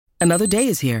Another day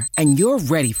is here, and you're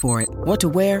ready for it. What to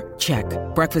wear? Check.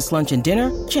 Breakfast, lunch, and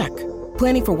dinner? Check.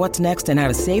 Planning for what's next and how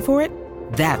to save for it?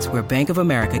 That's where Bank of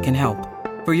America can help.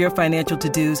 For your financial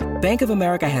to-dos, Bank of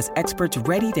America has experts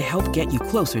ready to help get you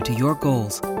closer to your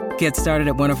goals. Get started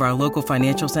at one of our local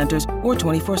financial centers or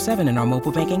 24/7 in our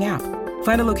mobile banking app.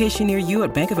 Find a location near you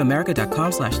at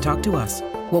bankofamerica.com/talktous.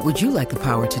 What would you like the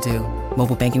power to do?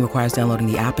 Mobile banking requires downloading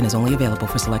the app and is only available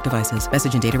for select devices.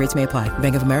 Message and data rates may apply.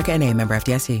 Bank of America N.A., member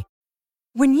FDIC.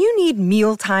 When you need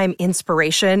mealtime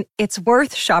inspiration, it's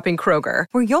worth shopping Kroger,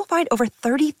 where you'll find over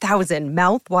 30,000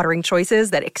 mouth-watering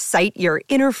choices that excite your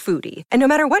inner foodie. And no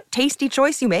matter what tasty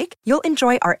choice you make, you'll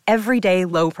enjoy our everyday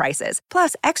low prices,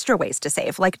 plus extra ways to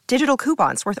save, like digital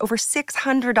coupons worth over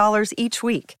 $600 each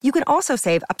week. You can also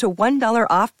save up to $1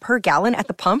 off per gallon at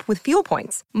the pump with fuel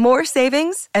points. More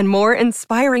savings and more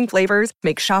inspiring flavors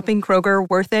make shopping Kroger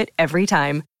worth it every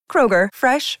time. Kroger,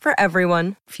 fresh for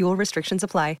everyone. Fuel restrictions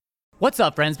apply. What's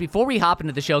up, friends? Before we hop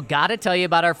into the show, gotta tell you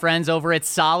about our friends over at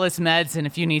Solace Meds. And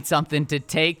if you need something to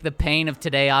take the pain of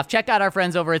today off, check out our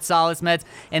friends over at Solace Meds.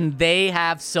 And they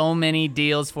have so many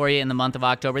deals for you in the month of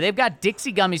October. They've got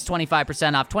Dixie Gummies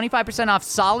 25% off, 25% off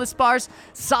Solace Bars,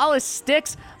 Solace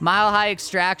Sticks, Mile High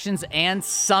Extractions, and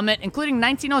Summit, including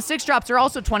 1906 drops are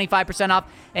also 25% off.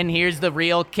 And here's the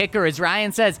real kicker. As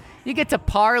Ryan says, you get to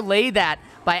parlay that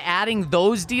by adding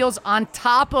those deals on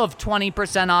top of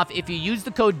 20% off. If you use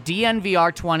the code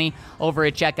DNVR20 over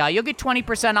at checkout, you'll get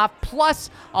 20% off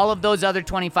plus all of those other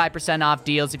 25% off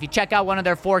deals. If you check out one of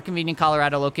their 4 convenient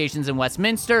Colorado locations in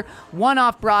Westminster, 1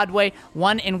 off Broadway,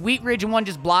 1 in Wheat Ridge, and 1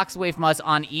 just blocks away from us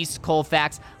on East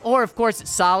Colfax, or of course,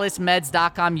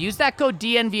 solacemeds.com. Use that code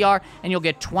DNVR and you'll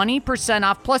get 20%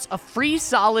 off plus a free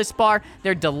Solace bar,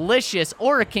 their delicious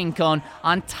Aura King cone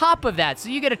on top of that. So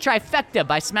you get a trifecta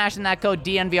by smashing that code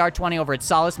DNVR20 over at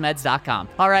solacemeds.com.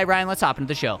 All right, Ryan, let's hop into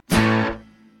the show.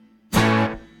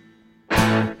 Number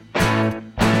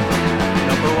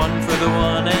 1 for the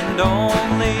one and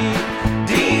only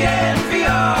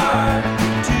DNVR.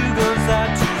 2 goes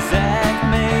out to Zach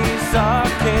Mace,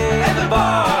 Arcade, and the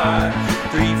bar.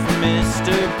 3 for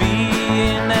Mr. B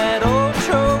in that old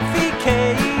trophy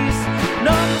case.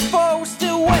 Number 4 we're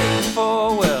still waiting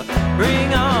for, well,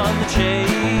 bring on the chase.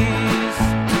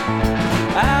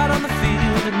 Out on the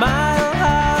field at Mile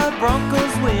High,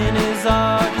 Broncos win is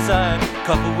our desire.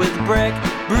 Couple with a break,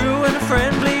 brew and a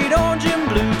friend, bleed orange and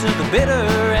blue to the bitter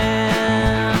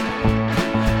end.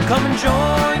 Come and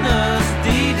join us,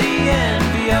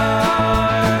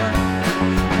 DNVR.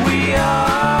 We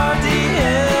are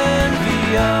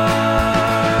DNVR.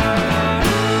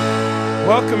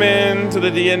 Welcome in to the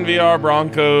DNVR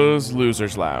Broncos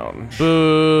Losers Lounge.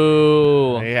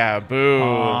 Boo. Yeah, boo.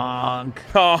 Honk.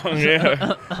 Oh,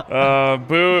 yeah.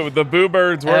 Boo. The Boo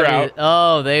Birds were out.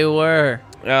 Oh, they were.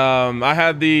 I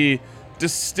had the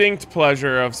distinct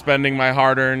pleasure of spending my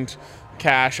hard-earned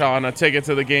cash on a ticket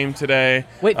to the game today.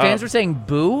 Wait, fans were saying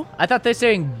boo? I thought they were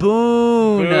saying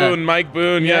boon. Boone, Mike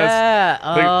Boone, Yeah. yes.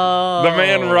 The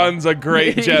man runs a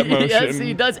great jet motion. Yes,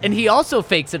 he does. And he also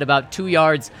fakes it about 2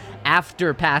 yards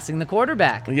after passing the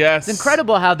quarterback. Yes. It's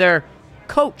incredible how they're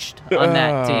coached on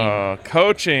that team.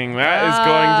 Coaching. That is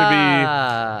going to be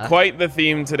quite the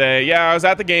theme today. Yeah, I was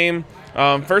at the game.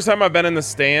 First time I've been in the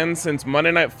stands since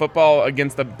Monday Night Football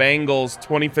against the Bengals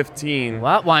 2015.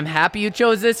 Well, I'm happy you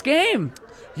chose this game.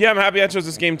 Yeah, I'm happy I chose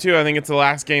this game too. I think it's the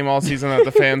last game all season that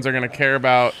the fans are going to care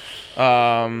about.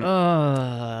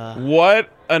 What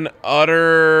an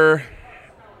utter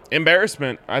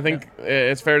embarrassment. I think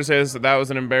it's fair to say that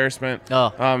was an embarrassment.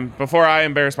 Before I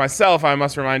embarrass myself, I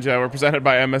must remind you that we're presented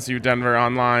by MSU Denver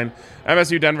Online.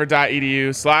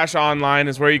 MSUdenver.edu/online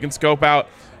is where you can scope out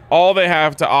all they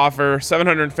have to offer.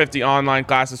 750 online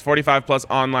classes, 45 plus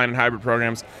online and hybrid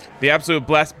programs. The absolute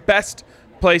best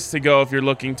place to go if you're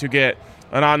looking to get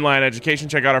an online education.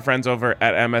 Check out our friends over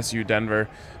at MSU Denver.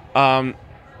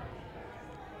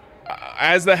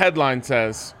 As the headline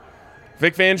says,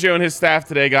 Vic Fangio and his staff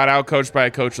today got outcoached by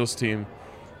a coachless team.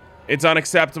 It's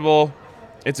unacceptable.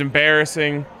 It's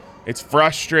embarrassing. It's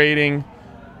frustrating.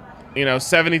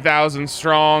 70,000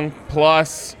 strong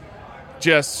plus,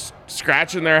 just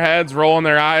scratching their heads, rolling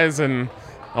their eyes, and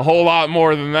a whole lot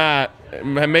more than that,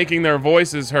 making their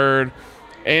voices heard.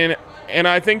 And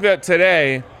I think that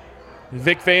today,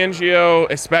 Vic Fangio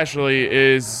especially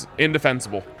is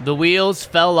indefensible. The wheels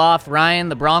fell off, Ryan.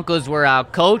 The Broncos were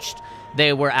outcoached.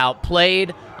 They were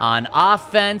outplayed on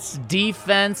offense,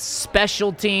 defense,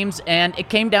 special teams, and it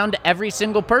came down to every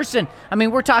single person. I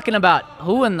mean, we're talking about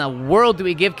who in the world do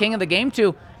we give king of the game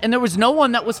to? And there was no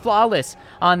one that was flawless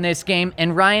on this game.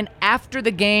 And Ryan, after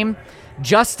the game,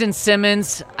 Justin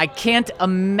Simmons, I can't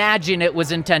imagine it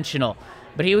was intentional.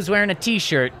 but he was wearing a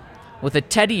T-shirt with a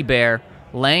teddy bear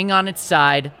laying on its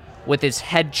side with his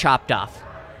head chopped off.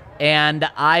 And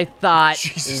I thought,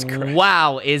 Jesus Christ.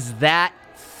 wow, is that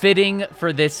fitting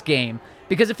for this game?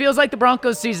 Because it feels like the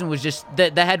Broncos season was just,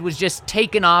 the head was just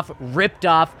taken off, ripped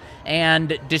off,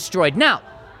 and destroyed. Now,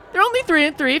 they're only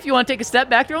 3-3 if you want to take a step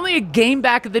back. They're only a game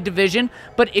back of the division,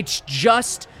 but it's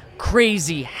just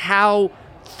crazy how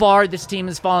far this team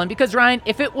has fallen. Because, Ryan,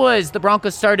 if it was the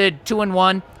Broncos started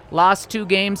 2-1, lost 2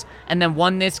 games, and then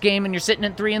won this game, and you're sitting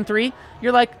at 3-3,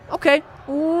 you're like, okay,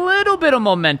 little bit of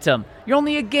momentum. You're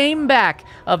only a game back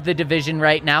of the division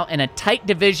right now, in a tight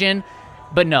division.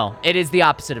 But no, it is the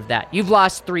opposite of that. You've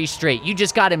lost 3 straight. You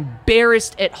just got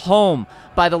embarrassed at home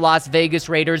by the Las Vegas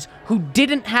Raiders, who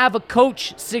didn't have a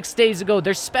coach 6 days ago.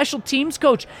 Their special teams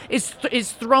coach is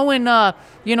throwing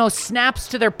snaps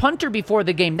to their punter before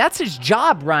the game. That's his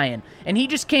job, Ryan. And he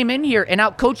just came in here and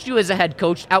outcoached you as a head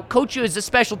coach, outcoached you as a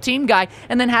special team guy,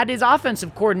 and then had his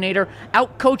offensive coordinator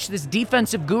outcoach this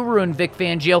defensive guru in Vic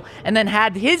Fangio, and then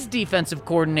had his defensive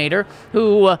coordinator,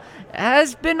 who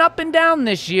has been up and down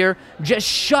this year, just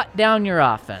shut down your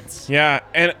offense. Yeah,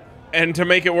 and to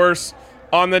make it worse,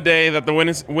 on the day that the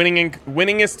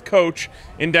winningest coach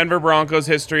in Denver Broncos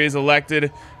history is elected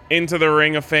into the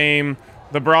Ring of Fame,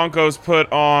 the Broncos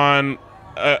put on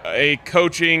a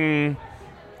coaching,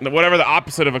 whatever the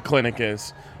opposite of a clinic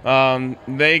is.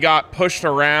 They got pushed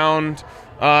around,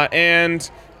 and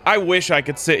I wish I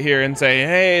could sit here and say,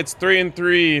 hey, it's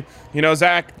 3-3. You know,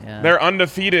 Zach, they're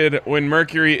undefeated when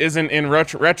Mercury isn't in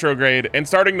retrograde. And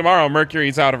starting tomorrow,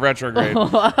 Mercury's out of retrograde. So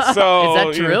Is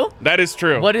that true? That is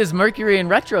true. What is Mercury in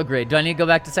retrograde? Do I need to go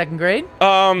back to 2nd grade?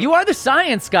 You are the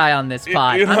science guy on this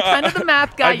pod. I'm kind of the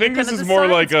math guy. I think You're this kind is of the more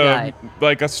like science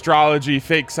guy. astrology,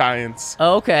 fake science.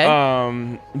 Oh, okay.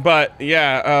 But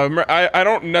yeah, I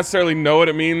don't necessarily know what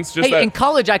it means. Just Hey, that. in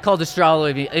college, I called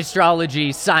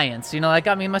astrology science. You know, that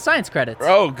got me my science credits.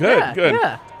 Oh, good, good.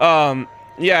 Yeah.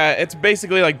 Yeah, it's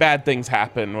basically like bad things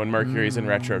happen when Mercury's in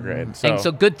retrograde.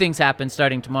 So good things happen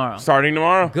starting tomorrow. Starting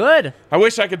tomorrow. Good. I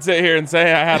wish I could sit here and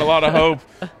say I had a lot of hope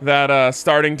that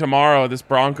starting tomorrow, this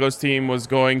Broncos team was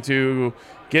going to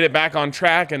get it back on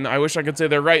track, and I wish I could say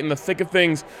they're right in the thick of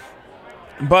things.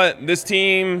 But this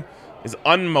team is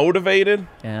unmotivated.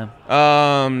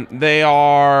 Yeah. They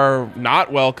are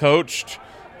not well coached.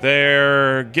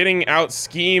 They're getting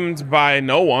out-schemed by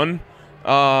no one.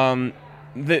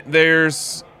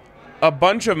 There's a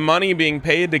bunch of money being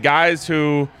paid to guys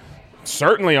who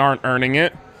certainly aren't earning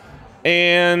it.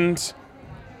 And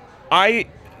I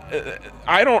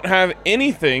don't have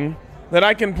anything that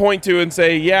I can point to and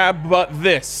say, yeah, but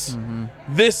this. Mm-hmm.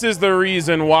 This is the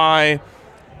reason why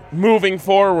moving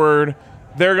forward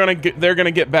they're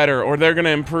gonna get better or they're gonna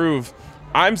improve.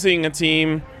 I'm seeing a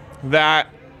team that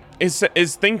is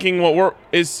thinking what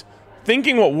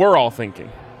we're all thinking,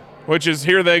 which is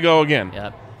here they go again.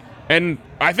 Yep. And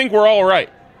I think we're all right.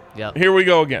 Yep. Here we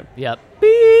go again. Yep.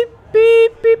 Beep,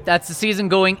 beep, beep. That's the season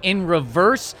going in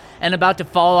reverse and about to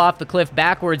fall off the cliff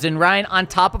backwards. And Ryan, on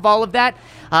top of all of that,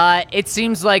 it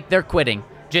seems like they're quitting.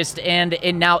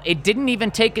 And now it didn't even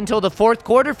take until the 4th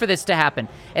quarter for this to happen.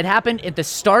 It happened at the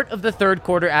start of the 3rd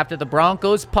quarter after the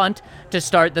Broncos punt to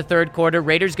start the 3rd quarter.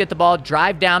 Raiders get the ball,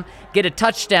 drive down, get a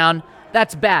touchdown.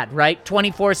 That's bad, right?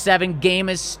 24-7, game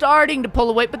is starting to pull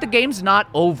away, but the game's not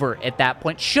over at that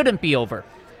point. Shouldn't be over.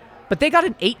 But they got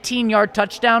an 18-yard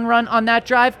touchdown run on that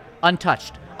drive,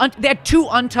 untouched. They had 2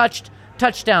 untouched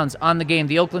touchdowns on the game.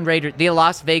 The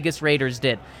Las Vegas Raiders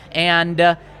did.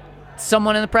 And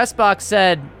someone in the press box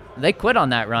said they quit on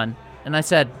that run. And I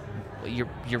said, well,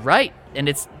 you're right. And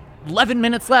it's 11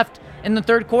 minutes left in the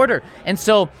 3rd quarter. And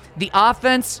so the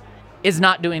offense is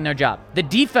not doing their job. The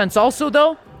defense also,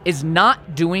 though, is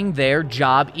not doing their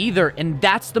job either. And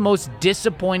that's the most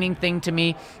disappointing thing to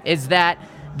me, is that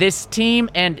this team,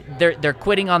 and they're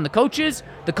quitting on the coaches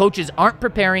aren't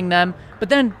preparing them, but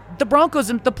then the Broncos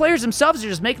and the players themselves are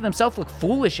just making themselves look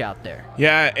foolish out there.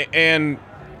 Yeah, and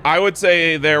I would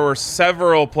say there were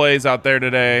several plays out there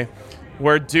today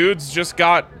where dudes just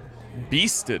got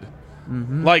beasted.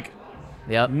 Mm-hmm. Like,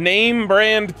 name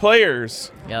brand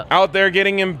players out there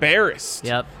getting embarrassed.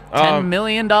 Yep. $10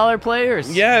 million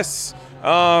players. Yes.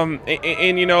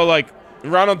 And you know, like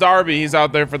Ronald Darby, he's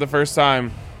out there for the first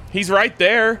time. He's right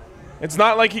there. It's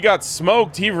not like he got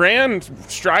smoked. He ran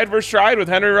stride for stride with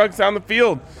Henry Ruggs down the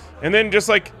field and then just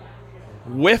like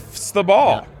whiffs the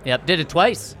ball. Yep. Did it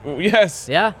twice. Yes.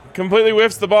 Yeah. Completely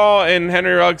whiffs the ball and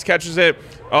Henry Ruggs catches it.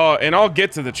 Oh, and I'll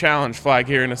get to the challenge flag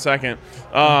here in a second.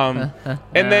 And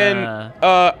then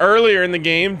earlier in the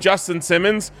game, Justin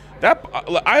Simmons, I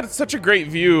had such a great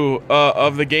view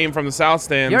of the game from the South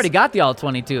Stands. You already got the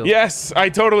all-22. Yes, I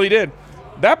totally did.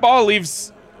 That ball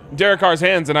leaves Derek Carr's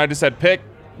hands, and I just said pick.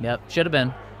 Yep, should have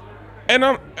been. And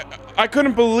I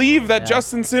couldn't believe that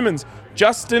Justin Simmons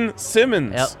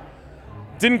Yep.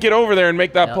 didn't get over there and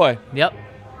make that play. Yep.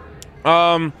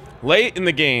 Late in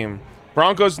the game,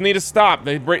 Broncos need to stop.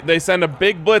 They send a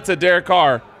big blitz at Derek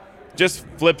Carr. Just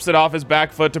flips it off his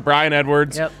back foot to Brian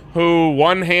Edwards, who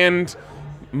one hand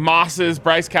mosses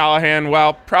Bryce Callahan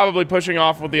while probably pushing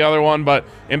off with the other one, but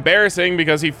embarrassing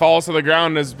because he falls to the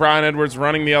ground as Brian Edwards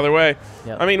running the other way.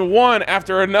 Yep. I mean, one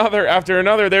after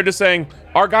another, they're just saying,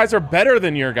 our guys are better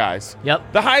than your guys.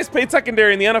 Yep. The highest paid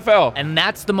secondary in the NFL. And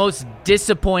that's the most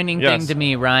disappointing thing to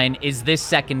me, Ryan, is this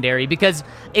secondary, because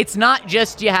it's not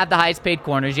just you have the highest paid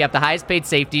corners, you have the highest paid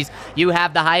safeties, you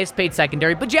have the highest paid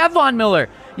secondary, but you have Von Miller.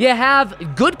 You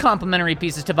have good complementary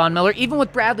pieces to Von Miller, even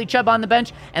with Bradley Chubb on the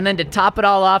bench, and then to top it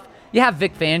all off, you have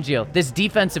Vic Fangio, this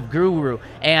defensive guru,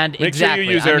 and Make sure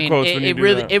you use air quotes when you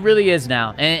do that. It really is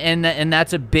now, and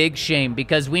that's a big shame,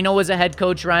 because we know as a head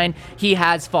coach, Ryan, he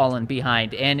has fallen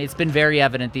behind, and it's been very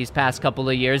evident these past couple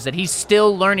of years that he's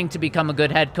still learning to become a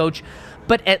good head coach.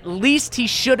 But at least he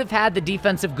should have had the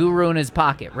defensive guru in his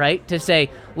pocket, right? To say,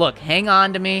 look, hang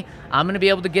on to me. I'm going to be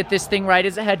able to get this thing right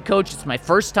as a head coach. It's my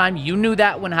first time. You knew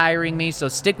that when hiring me, so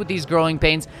stick with these growing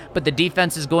pains. But the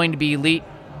defense is going to be elite.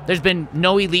 There's been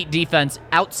no elite defense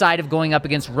outside of going up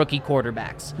against rookie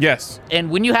quarterbacks. Yes.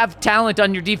 And when you have talent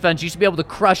on your defense, you should be able to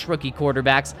crush rookie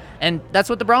quarterbacks. And that's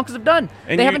what the Broncos have done.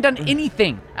 And they haven't done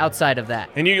anything outside of that.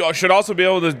 And you should also be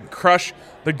able to crush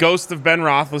the ghost of Ben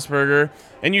Roethlisberger.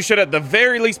 And you should at the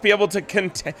very least be able to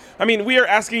contain. I mean, we are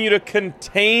asking you to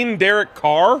contain Derek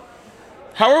Carr.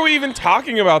 How are we even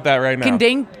talking about that right now?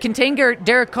 Contain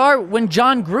Derek Carr when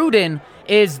John Gruden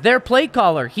is their play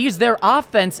caller. He's their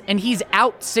offense, and he's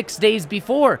out 6 days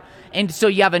before. And so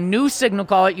you have a new signal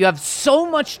caller. You have so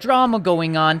much drama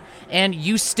going on, and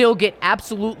you still get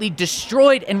absolutely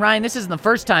destroyed. And, Ryan, this isn't the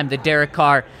first time that Derek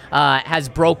Carr has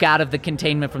broke out of the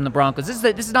containment from the Broncos. This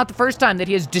is not the first time that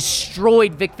he has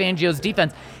destroyed Vic Fangio's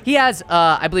defense. He has,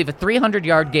 I believe, a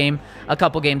 300-yard game a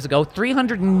couple games ago,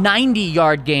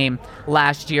 390-yard game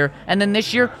last year, and then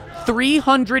this year,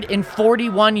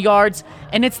 341 yards.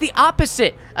 And it's the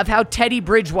opposite of how Teddy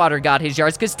Bridgewater got his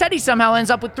yards, because Teddy somehow ends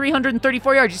up with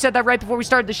 334 yards. You said that right before we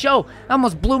started the show. It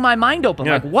almost blew my mind open.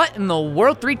 Yeah. Like, what in the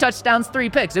world? 3 touchdowns, 3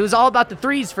 picks. It was all about the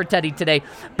threes for Teddy today.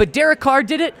 But Derek Carr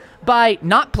did it by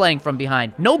not playing from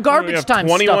behind. No garbage time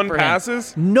 21 stuff for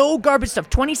passes? him. No garbage stuff.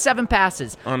 27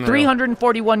 passes. Unreal.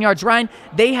 341 yards. Ryan,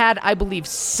 they had, I believe,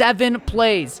 7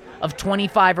 plays of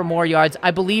 25 or more yards.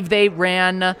 I believe they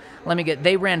ran,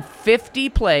 they ran 50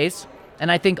 plays,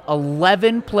 and I think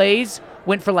 11 plays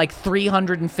went for like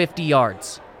 350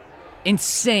 yards.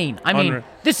 Insane. I mean,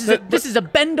 this is a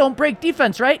bend don't break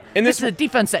defense, right? And this is a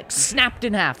defense that snapped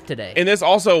in half today. And this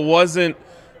also wasn't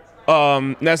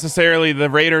necessarily the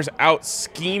Raiders out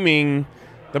scheming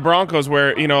the Broncos,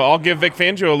 where, I'll give Vic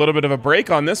Fangio a little bit of a break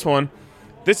on this one.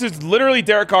 This is literally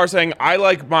Derek Carr saying, I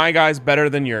like my guys better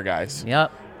than your guys.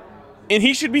 Yep. And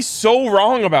he should be so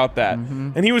wrong about that.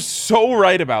 Mm-hmm. And he was so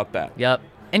right about that. Yep.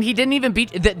 And he didn't even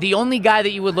beat the only guy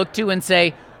that you would look to and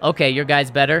say, okay, your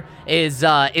guy's better, is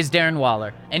Darren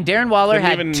Waller. And Darren Waller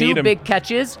had 2 big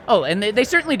catches. Oh, and they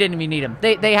certainly didn't even need him.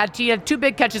 He had 2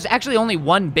 big catches, actually only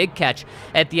 1 big catch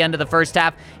at the end of the first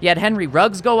half. You had Henry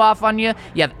Ruggs go off on you.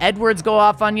 You have Edwards go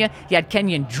off on you. You had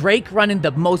Kenyon Drake running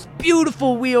the most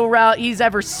beautiful wheel route he's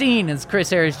ever seen, as Chris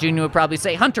Harris Jr. would probably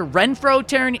say. Hunter Renfrow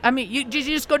tearing. I mean, you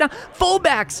just go down.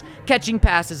 Fullbacks catching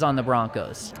passes on the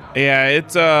Broncos. Yeah,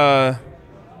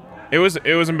 it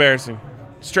was embarrassing.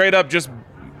 Straight up, just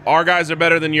our guys are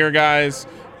better than your guys,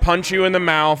 punch you in the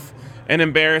mouth and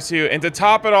embarrass you. And to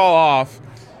top it all off,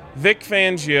 Vic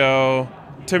Fangio,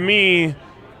 to me,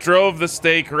 drove the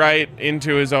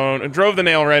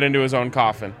nail right into his own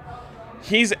coffin.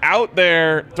 He's out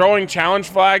there throwing challenge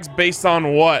flags based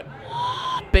on what?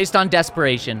 Based on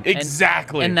desperation.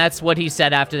 Exactly. And that's what he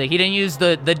said after that. He didn't use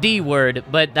the D word,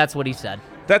 but that's what he said.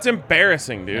 That's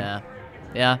embarrassing, dude.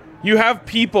 Yeah. You have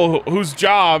people whose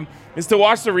job is to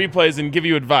watch the replays and give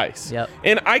you advice. Yep.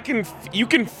 And you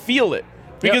can feel it,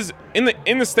 because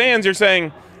in the stands you're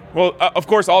saying, well, of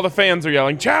course all the fans are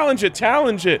yelling, challenge it.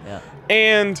 Yep.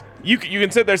 And you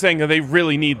can sit there saying that they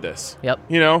really need this. Yep.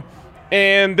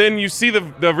 And then you see the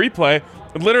replay.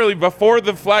 Literally before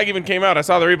the flag even came out, I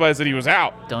saw the replay that he was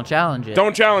out. Don't challenge it.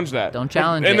 Don't challenge that. Don't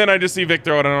challenge it. And then I just see Vic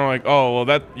throw it, and I'm like, oh, well,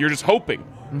 that you're just hoping.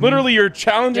 Mm-hmm. Literally, you're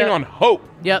challenging on hope.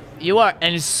 Yep, you are,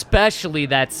 and especially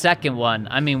that second one.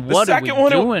 I mean, what are we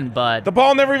doing, bud? The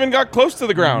ball never even got close to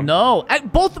the ground. No,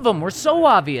 both of them were so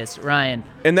obvious, Ryan.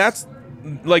 And that's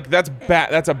bad.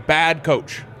 That's a bad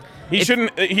coach. He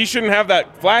shouldn't have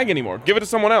that flag anymore. Give it to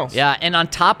someone else. Yeah, and on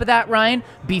top of that, Ryan,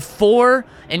 before,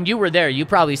 and you were there, you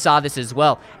probably saw this as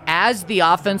well, as the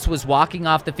offense was walking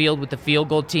off the field with the field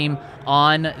goal team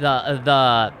on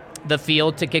the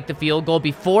field to kick the field goal,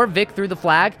 before Vic threw the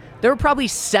flag, there were probably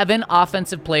 7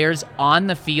 offensive players on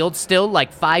the field still,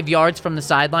 like 5 yards from the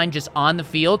sideline, just on the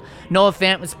field. Noah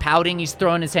Fant was pouting. He's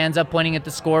throwing his hands up, pointing at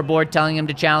the scoreboard, telling him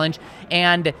to challenge.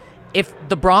 And if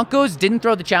the Broncos didn't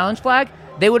throw the challenge flag,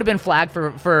 they would have been flagged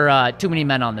for too many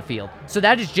men on the field. So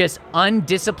that is just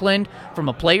undisciplined from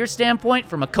a player standpoint,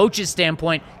 from a coach's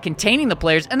standpoint, containing the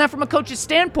players, and then from a coach's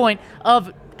standpoint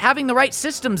of having the right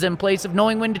systems in place of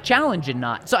knowing when to challenge and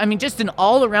not. So, I mean, just an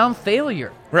all-around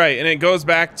failure. Right, and it goes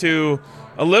back to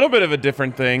a little bit of a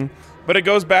different thing, but it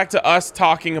goes back to us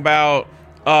talking about,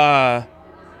 Vic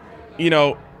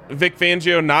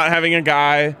Fangio not having a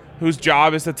guy whose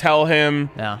job is to tell him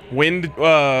when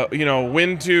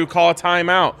to call a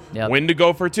timeout, when to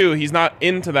go for 2. He's not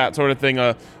into that sort of thing.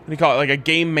 What do you call it? Like a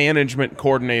game management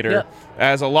coordinator,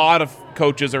 as a lot of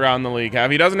coaches around the league have.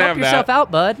 He doesn't have that. Help yourself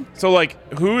out, bud. So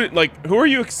who are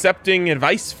you accepting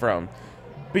advice from?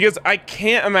 Because I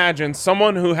can't imagine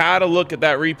someone who had a look at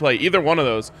that replay, either one of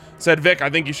those, said, Vic, I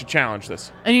think you should challenge this.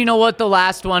 And you know what? The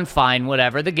last one, fine,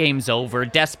 whatever. The game's over.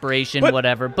 Desperation,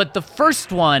 whatever. But the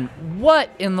first one,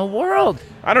 what in the world?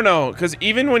 I don't know, because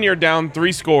even when you're down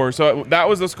 3 scores, so that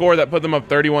was the score that put them up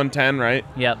 31-10, right?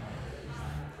 Yep.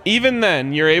 Even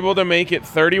then, you're able to make it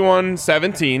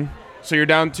 31-17, so you're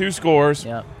down 2 scores.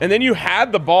 Yep. And then you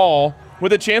had the ball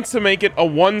with a chance to make it a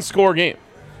 1-score game.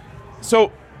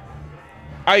 So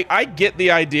I get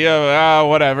the idea of,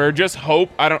 whatever, just hope.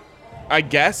 I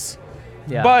guess.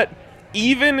 Yeah. But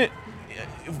even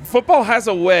football has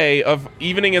a way of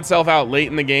evening itself out late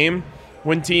in the game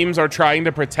when teams are trying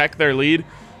to protect their lead.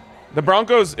 The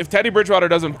Broncos, if Teddy Bridgewater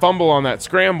doesn't fumble on that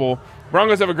scramble,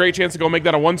 Broncos have a great chance to go make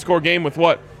that a 1-score game with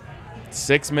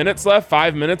 6 minutes left,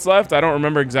 5 minutes left? I don't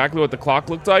remember exactly what the clock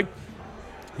looked like.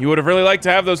 You would have really liked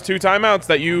to have those 2 timeouts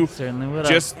that you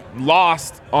just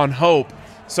lost on hope.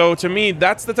 So to me,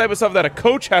 that's the type of stuff that a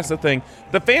coach has to think.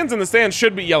 The fans in the stands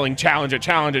should be yelling, challenge it,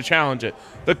 challenge it, challenge it.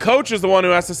 The coach is the one who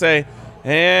has to say,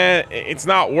 it's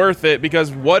not worth it, because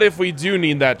what if we do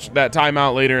need that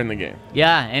timeout later in the game?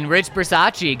 Yeah, and Rich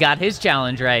Bisacci got his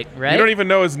challenge right? You don't even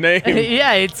know his name.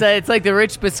 Yeah, it's like the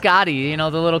Rich Biscotti,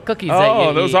 the little cookies that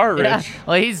you eat. Those are rich.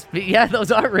 Yeah, well,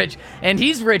 those are rich. And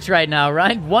he's rich right now,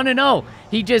 right? 1-0.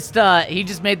 He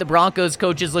just made the Broncos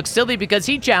coaches look silly because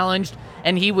he challenged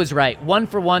and he was right. 1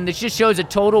 for 1. This just shows a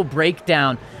total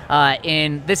breakdown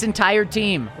in this entire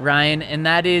team, Ryan, and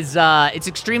that is it's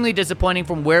extremely disappointing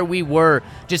from where we were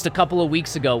just a couple of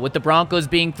weeks ago with the Broncos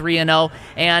being 3-0,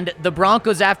 and the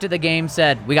Broncos after the game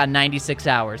said, we got 96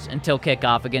 hours until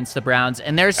kickoff against the Browns,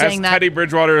 and they're saying that Teddy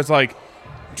Bridgewater is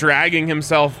dragging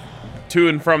himself to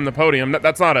and from the podium.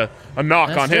 That's not a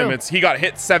knock on him. He got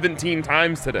hit 17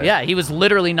 times today. Yeah, he was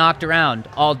literally knocked around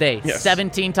all day. Yes.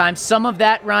 17 times. Some of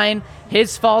that, Ryan,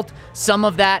 his fault. Some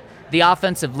of that, the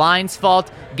offensive line's fault.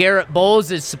 Garrett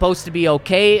Bowles is supposed to be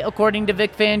okay, according to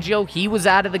Vic Fangio. He was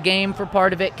out of the game for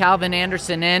part of it. Calvin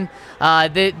Anderson in.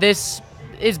 This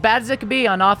as bad as it could be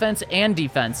on offense and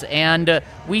defense. And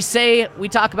we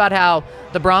talk about how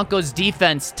the Broncos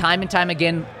defense time and time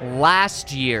again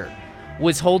last year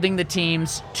was holding the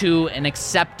teams to an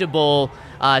acceptable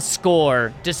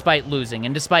score despite losing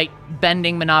and despite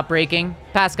bending but not breaking.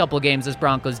 Past couple of games, this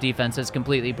Broncos defense has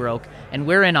completely broke, and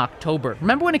we're in October.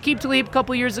 Remember when Aqib Talib a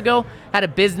couple years ago had a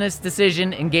business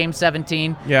decision in Game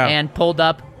 17 and pulled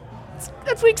up?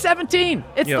 That's Week 17.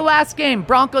 It's the last game.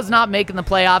 Broncos not making the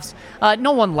playoffs.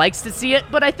 No one likes to see it,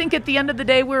 but I think at the end of the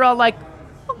day, we're all like,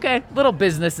 okay, little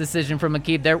business decision from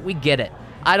Aqib there. We get it.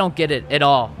 I don't get it at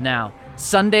all now.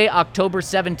 Sunday, October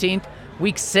 17th,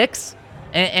 Week 6,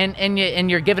 and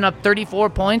you're giving up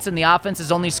 34 points, and the offense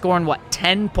is only scoring,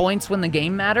 10 points when the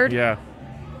game mattered? Yeah.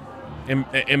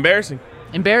 Embarrassing.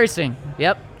 Embarrassing,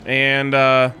 yep. And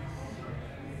I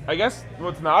guess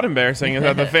what's not embarrassing is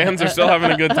that the fans are still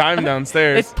having a good time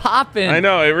downstairs. It's popping. I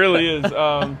know, it really is.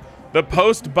 The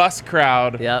post-bus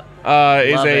crowd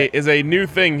is a new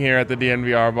thing here at the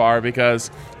DNVR bar because,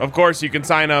 of course, you can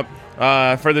sign up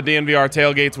for the DNVR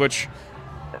tailgates, which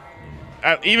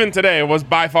even today was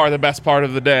by far the best part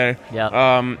of the day. Yep.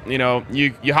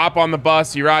 You hop on the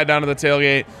bus, you ride down to the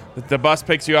tailgate. The bus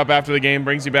picks you up after the game,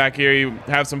 brings you back here. You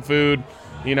have some food,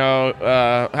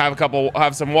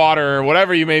 have some water or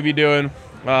whatever you may be doing.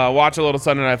 Watch a little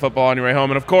Sunday Night Football on your way home,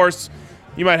 and of course,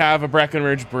 you might have a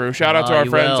Breckenridge brew. Shout out to our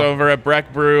friends over at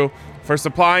Breck Brew for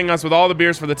supplying us with all the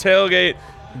beers for the tailgate,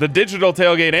 the digital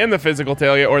tailgate, and the physical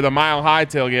tailgate, or the Mile High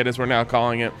tailgate, as we're now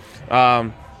calling it.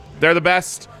 They're the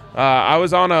best. I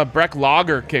was on a Breck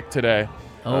Lager kick today.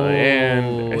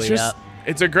 And it's just,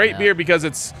 it's a great beer because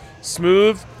it's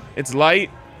smooth, it's light,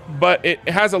 but it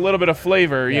has a little bit of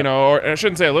flavor, you know, or I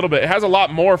shouldn't say a little bit. It has a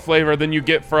lot more flavor than you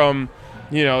get from,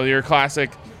 you know, your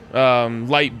classic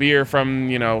light beer from,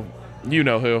 you know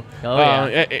who.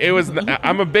 It was.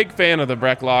 I'm a big fan of the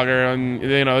Breck Lager, and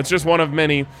you know, it's just one of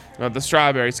many. The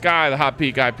Strawberry Sky, the Hot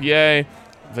Peak IPA,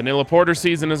 Vanilla Porter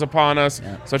season is upon us.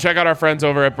 So check out our friends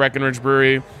over at Breckenridge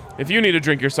Brewery if you need to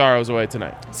drink your sorrows away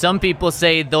tonight. Some people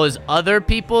say those other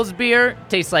people's beer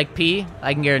tastes like pee.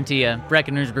 I can guarantee you,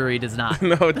 Breckenridge Brewery does not.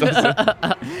 No, it doesn't.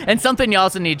 And something you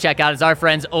also need to check out is our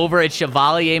friends over at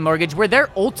Chevalier Mortgage, where their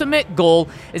ultimate goal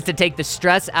is to take the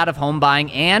stress out of home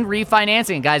buying and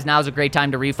refinancing. And guys, now's a great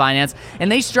time to refinance. And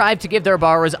they strive to give their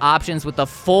borrowers options with the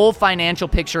full financial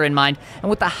picture in mind and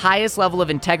with the highest level of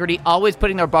integrity, always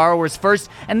putting their borrowers first.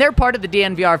 And they're part of the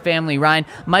DNVR family, Ryan.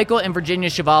 Michael and Virginia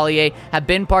Chevalier have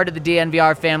been part of the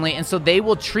DNVR family, and so they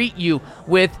will treat you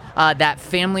with that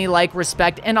family-like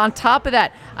respect. And on top of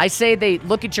that, I say they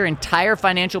look at your entire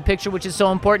financial picture, which is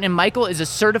so important. And Michael is a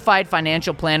certified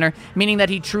financial planner, meaning that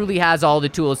he truly has all the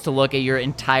tools to look at your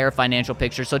entire financial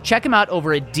picture. So check him out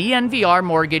over at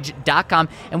dnvrmortgage.com.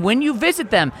 And when you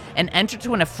visit them and enter to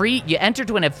win a free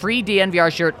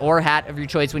DNVR shirt or hat of your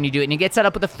choice when you do it, and you get set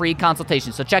up with a free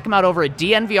consultation. So check him out over at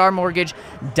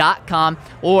dnvrmortgage.com,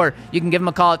 or you can give him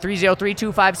a call at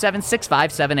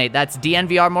 303-257-6578. That's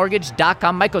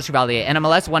dnvrmortgage.com. Michael Chevalier,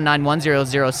 NMLS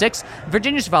 191006.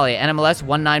 Virginia Chevalier, NMLS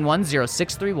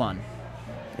 19100631.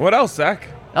 What else, Zach?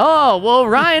 Oh, well,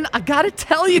 Ryan, I got to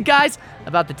tell you guys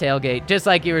about the tailgate, just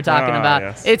like you were talking about.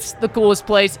 Yes. It's the coolest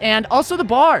place, and also the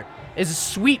bar is a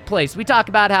sweet place. We talk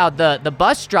about how the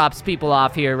bus drops people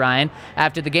off here, Ryan,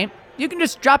 after the game. You can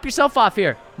just drop yourself off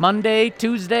here Monday,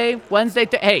 Tuesday, Wednesday,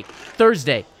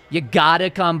 Thursday. You got to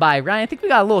come by. Ryan, I think we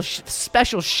got a little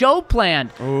special show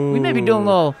planned. Ooh. We may be doing a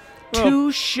little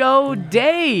two-show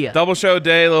day. Double show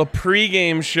day, a little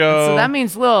pregame show. So that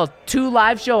means little 2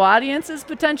 live show audiences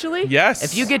potentially? Yes.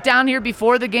 If you get down here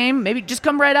before the game, maybe just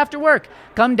come right after work.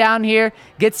 Come down here,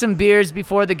 get some beers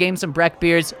before the game, some Breck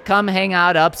beers. Come hang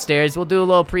out upstairs. We'll do a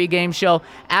little pregame show.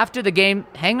 After the game,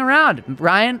 hang around.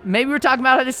 Ryan, maybe we're talking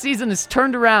about how this season is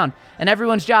turned around and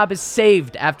everyone's job is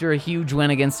saved after a huge win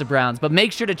against the Browns. But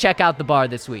make sure to check out the bar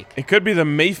this week. It could be the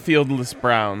Mayfieldless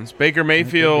Browns. Baker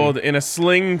Mayfield in a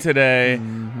sling today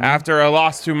after a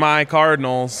loss to my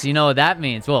Cardinals. So you know what that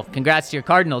means. Well, congrats to your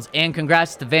Cardinals and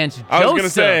congrats to Vance Joseph. I was going to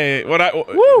say,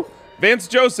 Vance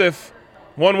Joseph,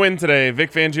 1 win today.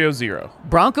 Vic Fangio, 0.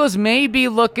 Broncos may be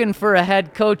looking for a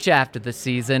head coach after the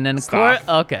season, and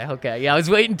okay. Yeah, I was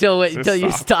waiting until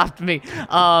you stopped me.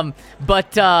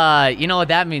 But you know what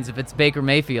that means if it's Baker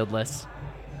Mayfieldless.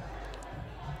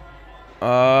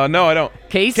 No, I don't.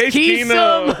 Case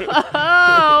Keenum.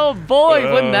 Oh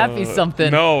boy, wouldn't that be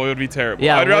something? No, it would be terrible.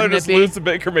 Yeah, I'd rather just lose to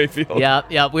Baker Mayfield.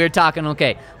 Yeah. We were talking.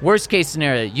 Okay, worst case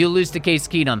scenario, you lose to Case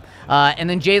Keenum, and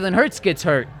then Jalen Hurts gets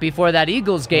hurt before that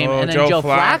Eagles game, and then Joe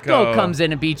Flacco comes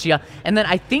in and beats you, and then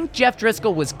I think Jeff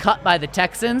Driscoll was cut by the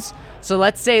Texans. So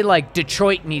let's say like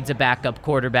Detroit needs a backup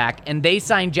quarterback, and they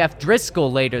sign Jeff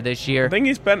Driscoll later this year. I think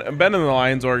he's been in the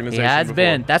Lions organization. He has before.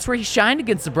 been. That's where he shined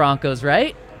against the Broncos,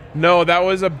 right? No, that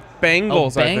was a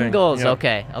Bengals. Oh, Bengals. I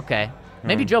think. Yep. Okay.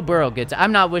 Maybe Joe Burrow gets.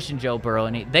 I'm not wishing Joe Burrow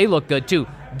any. They look good too.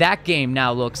 That game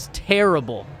now looks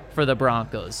terrible for the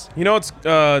Broncos. You know what's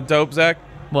dope, Zach?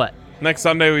 What? Next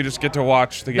Sunday we just get to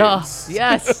watch the games. Oh,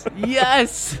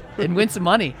 yes, and win some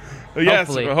money.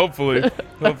 Yes, hopefully.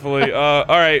 All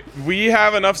right, we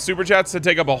have enough super chats to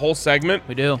take up a whole segment.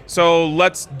 We do. So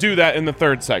let's do that in the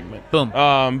third segment.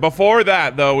 Boom. Before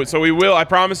that, though, so we will. I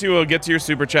promise you, we'll get to your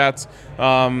super chats.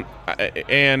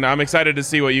 And I'm excited to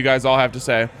see what you guys all have to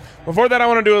say. Before that, I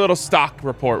want to do a little stock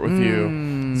report with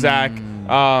you, Zach.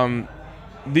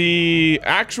 The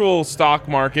actual stock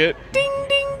market,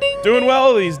 doing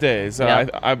well these days.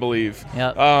 I believe.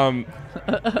 Yep.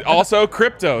 Also,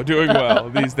 crypto doing well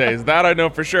these days. That I know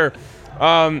for sure.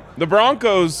 The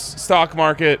Broncos stock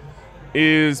market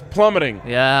is plummeting.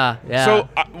 Yeah. So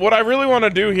what I really want to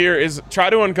do here is try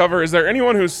to uncover, is there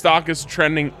anyone whose stock is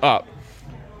trending up?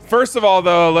 First of all,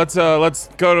 though, let's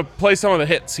go to play some of the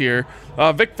hits here.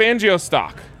 Vic Fangio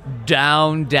stock.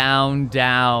 Down.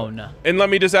 And let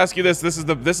me just ask you this. This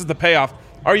is the payoff.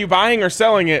 Are you buying or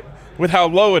selling it with how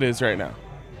low it is right now?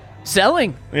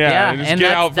 Selling. Yeah, just and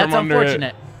get out from that's under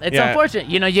unfortunate. It's unfortunate.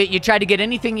 You know, you try to get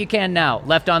anything you can now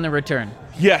left on the return.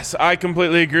 Yes, I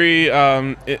completely agree.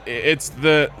 It's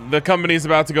the company's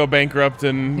about to go bankrupt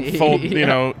and fold,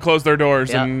 close their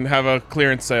doors and have a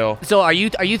clearance sale. So are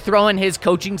you throwing his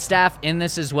coaching staff in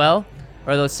this as well,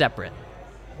 or are those separate?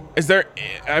 Is there?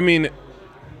 I mean,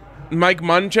 Mike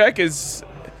Munchak is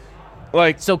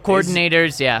like. So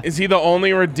coordinators, yeah. Is he the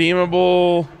only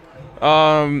redeemable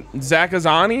Zach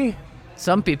Azzani?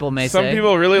 Some people may say. Some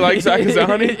people really like Zach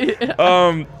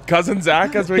Azzani. Cousin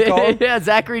Zach, as we call him. Yeah,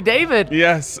 Zachary David.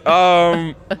 Yes.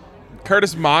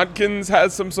 Curtis Modkins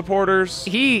has some supporters.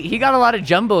 He got a lot of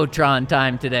Jumbotron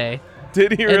time today.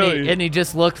 Did he really? And he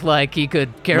just looked like he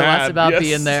could care less about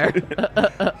being there.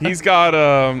 He's got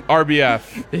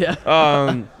RBF.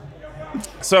 Yeah.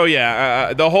 So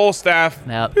yeah, the whole staff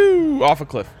off a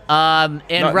cliff. And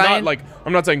Ryan,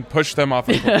 I'm not saying push them off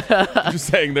a cliff. I'm just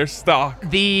saying they're stock.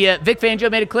 The Vic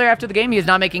Fangio made it clear after the game he is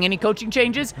not making any coaching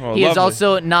changes. He is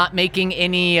also not making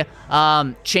any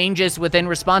changes within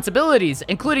responsibilities,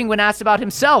 including when asked about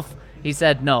himself. He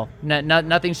said no,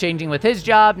 nothing's changing with his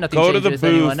job. Nothing changes with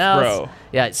anyone else. Bro.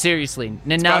 Yeah, seriously.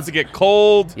 It's got to get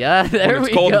cold. Yeah, there when it's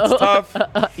we cold, go. It's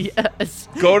tough. Yes.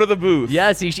 Go to the booth.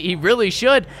 Yes, he really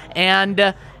should.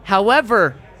 And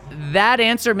however, that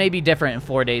answer may be different in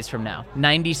 4 days from now.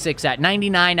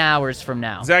 99 hours from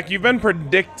now. Zach, you've been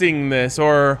predicting this,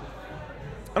 or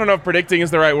I don't know if predicting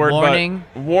is the right word,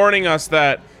 but warning us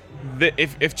that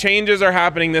if changes are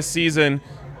happening this season,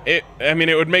 it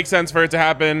would make sense for it to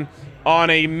happen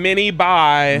on a mini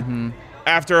bye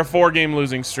after a 4-game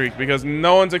losing streak, because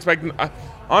no one's expecting.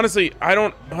 Honestly, I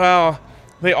don't. Well,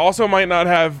 they also might not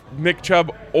have Nick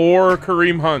Chubb or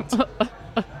Kareem Hunt.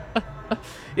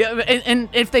 Yeah, and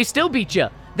if they still beat you,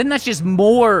 then that's just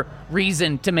more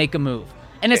reason to make a move.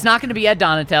 And it's not going to be Ed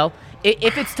Donatel.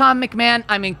 If it's Tom McMahon,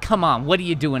 I mean, come on, what are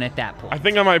you doing at that point? I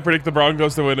think I might predict the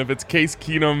Broncos to win if it's Case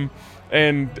Keenum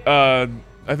and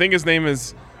I think his name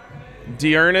is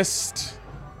D'Ernest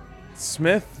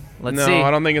Smith. Let's see.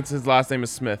 I don't think his last name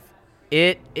is Smith.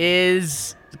 It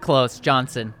is close.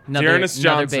 Johnson. Another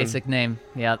basic name.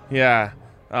 Yep. Yeah.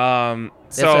 They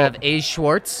also have A.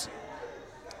 Schwartz.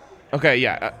 Okay,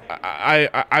 yeah.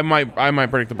 I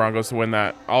might predict the Broncos to win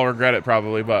that. I'll regret it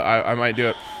probably, but I might do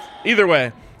it. Either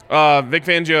way, Vic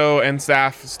Fangio and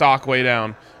staff stock way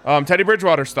down. Teddy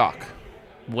Bridgewater stock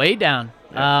way down.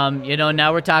 Yeah.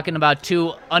 Now we're talking about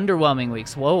 2 underwhelming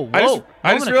weeks. Whoa.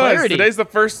 I just realized today's the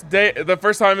first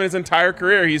time in his entire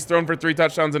career he's thrown for 3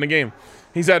 touchdowns in a game.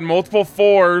 He's had multiple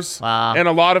 4s and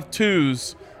a lot of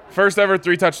 2s. First ever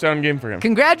 3-touchdown game for him.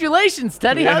 Congratulations,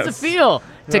 Teddy. Yes. How's it feel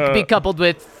to be coupled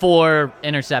with 4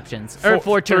 interceptions or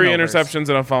 4 turnovers? 3 interceptions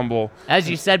and a fumble. As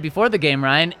you said before the game,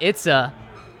 Ryan, it's a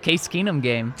Case Keenum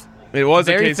game. It was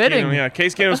Very a Case fitting. Keenum. Yeah,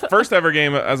 Case Keenum's first ever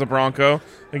game as a Bronco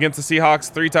against the Seahawks.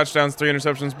 3 touchdowns, 3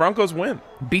 interceptions. Broncos win.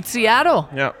 Beat Seattle.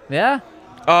 Yeah. Yeah.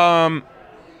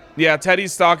 Yeah.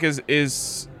 Teddy's stock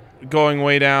is going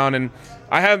way down, and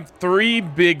I have 3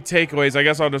 big takeaways. I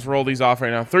guess I'll just roll these off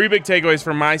right now. 3 big takeaways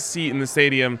from my seat in the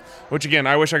stadium, which, again,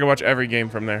 I wish I could watch every game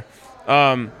from there.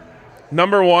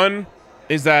 Number 1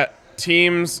 is that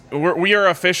we are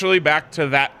officially back to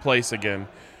that place again,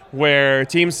 where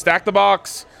teams stack the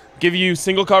box, give you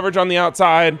single coverage on the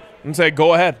outside, and say,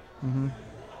 go ahead.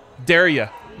 Dare you.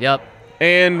 Yep.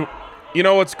 And you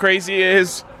know what's crazy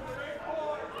is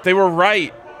they were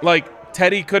right. Like,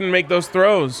 Teddy couldn't make those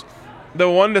throws. The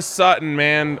one to Sutton,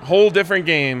 man, whole different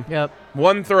game. Yep.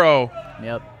 One throw.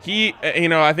 Yep.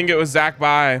 I think it was Zach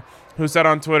Bye who said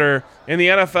on Twitter, in the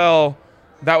NFL,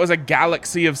 that was a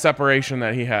galaxy of separation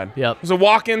that he had. Yep. It was a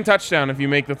walk-in touchdown if you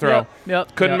make the throw.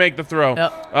 Yep. Couldn't make the throw.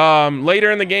 Yep. Later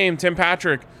in the game, Tim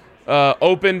Patrick,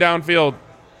 open downfield,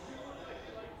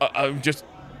 just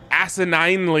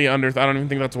asininely I don't even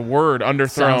think that's a word, underthrown.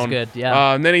 Sounds good,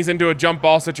 yeah. And then he's into a jump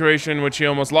ball situation, which he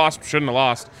almost lost, shouldn't have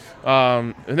lost.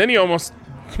 And then he almost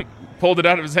pulled it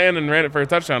out of his hand and ran it for a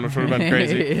touchdown, which would have been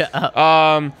crazy.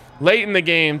 Yeah. Late in the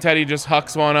game, Teddy just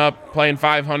hucks one up, playing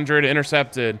 500,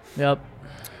 intercepted. Yep.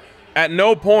 At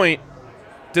no point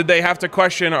did they have to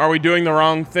question, are we doing the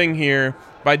wrong thing here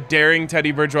by daring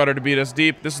Teddy Bridgewater to beat us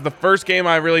deep? This is the first game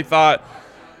I really thought,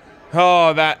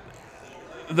 that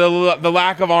the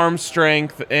lack of arm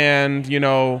strength and,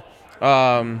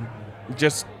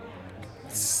 just,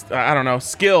 I don't know,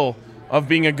 skill of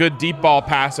being a good deep ball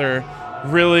passer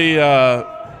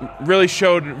really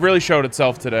showed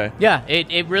itself today. Yeah,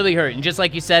 it really hurt. And just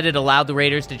like you said, it allowed the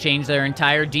Raiders to change their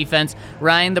entire defense.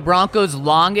 Ryan, the Broncos'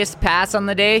 longest pass on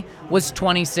the day was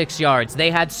 26 yards. They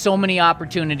had so many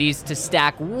opportunities to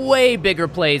stack way bigger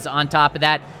plays on top of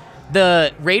that.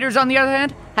 The Raiders, on the other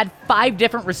hand, had 5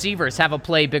 different receivers have a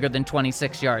play bigger than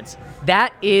 26 yards.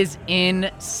 That is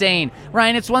insane.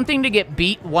 Ryan, it's one thing to get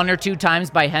beat 1 or 2 times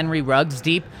by Henry Ruggs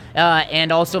deep, and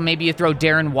also maybe you throw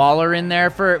Darren Waller in there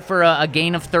for a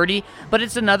gain of 30, but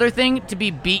it's another thing to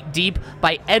be beat deep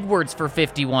by Edwards for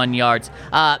 51 yards,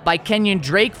 by Kenyon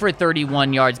Drake for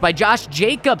 31 yards, by Josh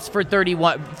Jacobs for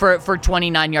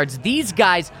 29 yards. These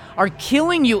guys are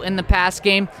killing you in the pass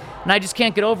game. And I just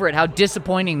can't get over it, how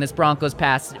disappointing this Broncos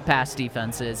pass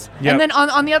defense is. Yep. And then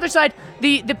on the other side,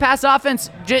 the pass offense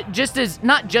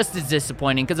not just as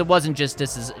disappointing, because it wasn't just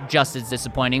as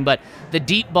disappointing, but the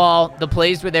deep ball, the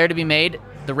plays were there to be made.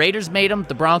 The Raiders made them.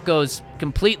 The Broncos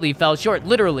completely fell short.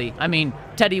 Literally, I mean,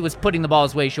 Teddy was putting the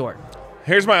balls way short.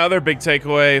 Here's my other big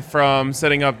takeaway from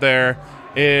sitting up there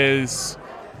is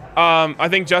I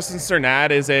think Justin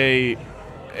Strnad is a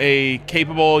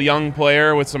capable young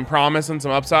player with some promise and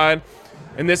some upside.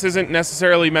 And this isn't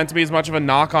necessarily meant to be as much of a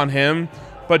knock on him,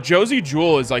 but Josey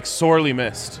Jewell is like sorely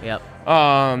missed. Yep.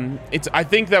 I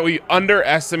think that we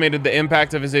underestimated the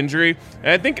impact of his injury, and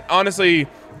I think honestly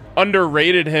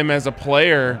underrated him as a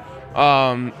player.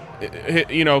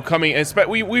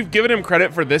 We've given him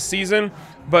credit for this season,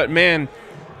 but man,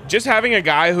 just having a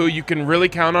guy who you can really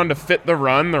count on to fit the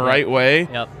run the right way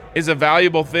is a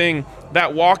valuable thing.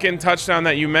 That walk-in touchdown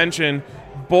that you mentioned,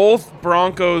 both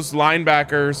Broncos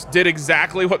linebackers did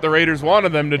exactly what the Raiders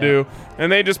wanted them to do,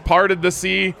 and they just parted the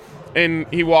sea, and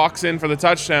he walks in for the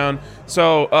touchdown.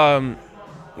 So,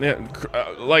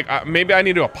 maybe I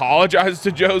need to apologize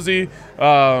to Josey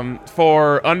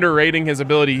for underrating his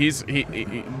ability.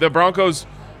 The Broncos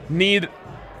need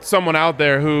someone out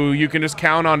there who you can just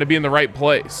count on to be in the right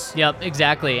place. Yep,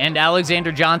 exactly. And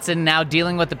Alexander Johnson now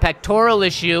dealing with the pectoral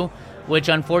issue, which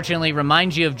unfortunately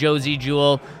reminds you of Josey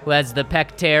Jewell, who has the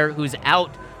pec tear, who's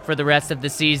out for the rest of the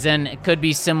season. It could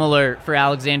be similar for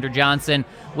Alexander Johnson,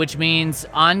 which means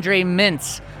Andre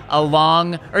Mintz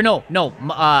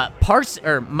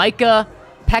Micah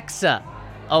Pexa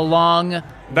along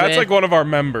That's like one of our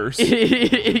members.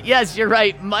 Yes, you're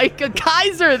right. Micah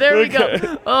Kaiser. There we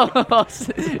go. Oh,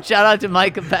 shout out to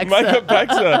Micah Pexa. Micah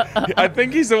Pexa. I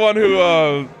think he's the one who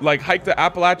hiked the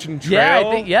Appalachian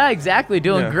Trail. Yeah, exactly.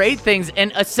 Doing great things.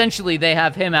 And essentially they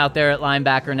have him out there at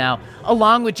linebacker now,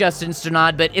 along with Justin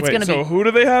Strnad. But it's going to be. So who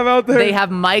do they have out there? They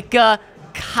have Micah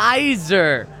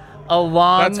Kaiser.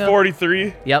 That's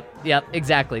 43. Yep,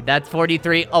 exactly. That's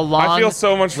 43 along I feel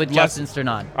so much with less, Justin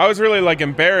Strnad. I was really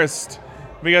embarrassed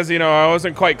because, I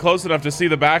wasn't quite close enough to see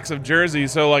the backs of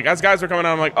jerseys. So as guys were coming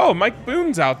out, I'm like, oh, Mike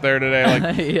Boone's out there today.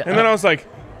 And then I was like,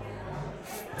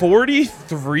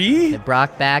 43? They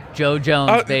brought back Joe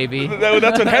Jones, baby.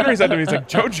 That's what Henry said to me. He's like,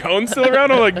 Joe Jones still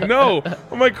around? I'm like, no.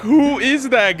 I'm like, who is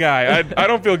that guy? I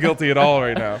don't feel guilty at all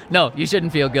right now. No, you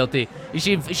shouldn't feel guilty. You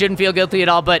shouldn't feel guilty at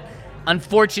all, but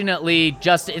unfortunately,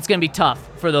 it's going to be tough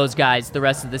for those guys the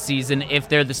rest of the season if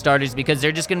they're the starters, because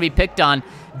they're just going to be picked on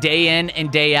day in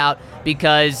and day out,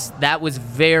 because that was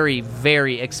very,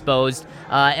 very exposed.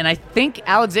 And I think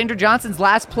Alexander Johnson's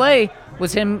last play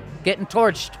was him getting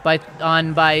torched by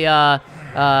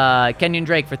Kenyon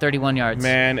Drake for 31 yards.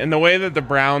 Man, and the way that the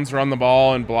Browns run the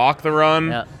ball and block the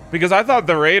run, because I thought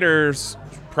the Raiders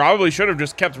probably should have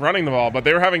just kept running the ball, but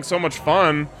they were having so much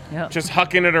fun just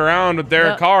hucking it around with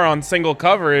Derek Carr on single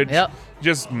coverage,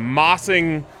 just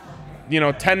mossing,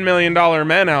 $10 million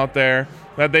men out there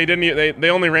that they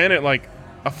only ran it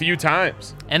a few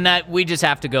times. And that we just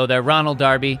have to go there. Ronald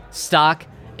Darby stock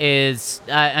is,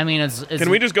 can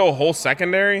we just go a whole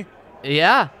secondary?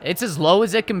 Yeah, it's as low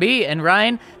as it can be. And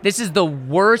Ryan, this is the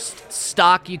worst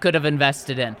stock you could have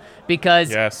invested in,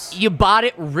 because you bought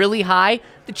it really high.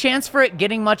 The chance for it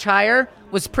getting much higher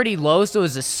was pretty low, so it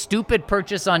was a stupid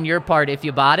purchase on your part if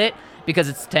you bought it, because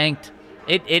it's tanked.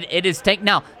 It is tanked.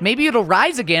 Now, maybe it'll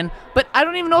rise again, but I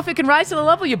don't even know if it can rise to the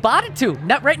level you bought it to.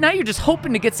 Right now, you're just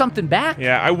hoping to get something back.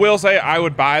 Yeah, I will say I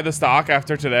would buy the stock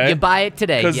after today. You buy it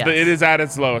today, because it is at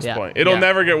its lowest point. It'll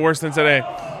never get worse than today.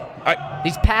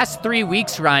 These past 3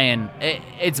 weeks, Ryan,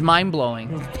 it's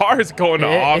mind-blowing. Par is going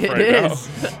off right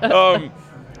now.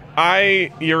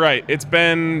 You're right. It's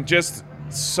been just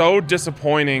so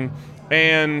disappointing.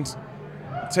 And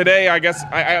today, I guess,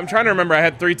 I'm trying to remember, I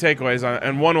had 3 takeaways,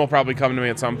 and one will probably come to me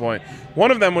at some point.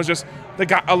 One of them was just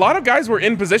a lot of guys were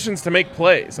in positions to make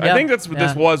plays. I think this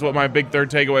was what my big third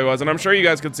takeaway was, and I'm sure you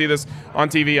guys could see this on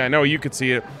TV. I know you could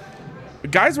see it.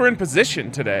 Guys were in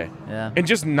position today and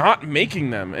just not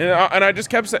making them. And I just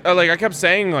kept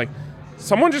saying,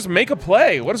 someone just make a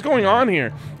play. What is going on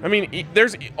here? I mean,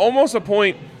 there's almost a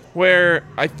point where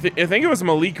I think it was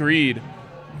Malik Reed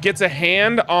gets a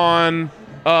hand on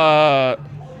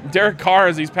Derek Carr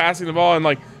as he's passing the ball,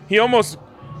 and he almost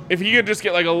if he could just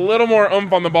get like a little more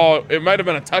oomph on the ball, it might have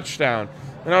been a touchdown.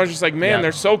 And I was just like, man,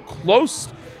 they're so close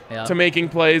to making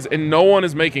plays, and no one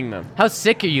is making them. How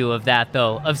sick are you of that,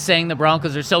 though, of saying the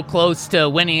Broncos are so close to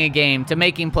winning a game, to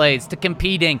making plays, to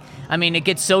competing? I mean, it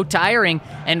gets so tiring.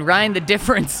 And, Ryan, the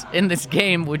difference in this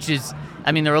game, which is,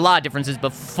 I mean, there are a lot of differences,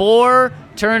 but 4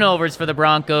 turnovers for the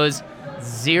Broncos,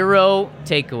 0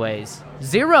 takeaways.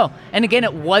 0. And, again,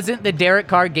 it wasn't the Derek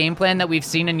Carr game plan that we've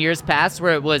seen in years past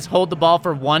where it was hold the ball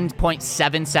for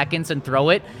 1.7 seconds and throw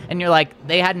it, and you're like,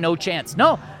 they had no chance.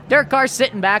 No. Derek Carr's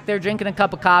sitting back there drinking a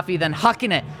cup of coffee, then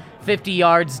hucking it 50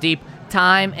 yards deep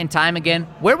time and time again.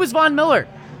 Where was Von Miller?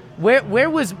 Where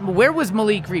was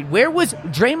Malik Reed? Where was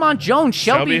Draymond Jones,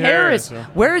 Shelby Harris?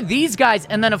 Where are these guys?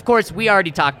 And then, of course, we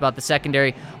already talked about the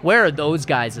secondary. Where are those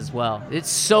guys as well? It's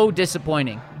so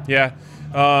disappointing. Yeah.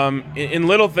 In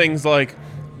little things like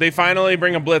they finally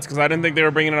bring a blitz because I didn't think they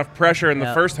were bringing enough pressure in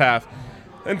the first half.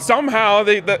 And somehow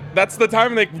that's the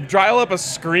time they dial up a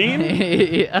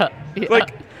screen.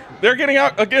 Like, they're getting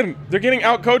out again. They're getting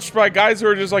out coached by guys who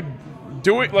are just like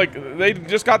they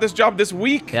just got this job this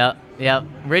week. Yeah.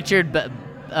 Richard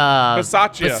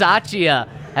Bisaccia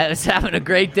is having a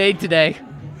great day today.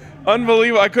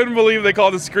 Unbelievable. I couldn't believe they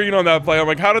called a screen on that play. I'm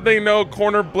like, how did they know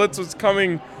corner blitz was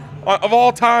coming of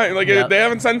all time? Like, they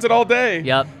haven't sent it all day.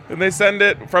 Yep. And they send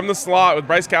it from the slot with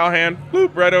Bryce Callahan,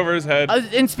 bloop, right over his head.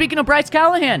 And speaking of Bryce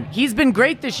Callahan, he's been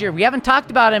great this year. We haven't talked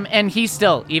about him, and he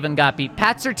still even got beat.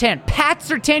 Pat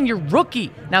Surtain, your rookie.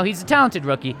 Now, he's a talented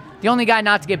rookie. The only guy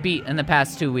not to get beat in the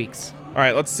past 2 weeks. All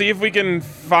right, let's see if we can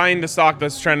find a stock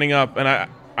that's trending up. And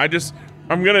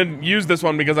I'm going to use this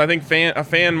one because I think a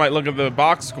fan might look at the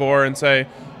box score and say,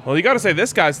 well, you got to say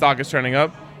this guy's stock is trending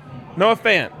up. Noah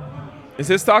Fant. Is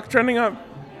his stock trending up?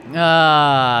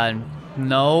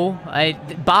 No.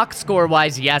 Box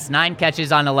score-wise, yes. 9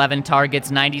 catches on 11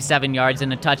 targets, 97 yards,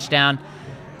 and a touchdown.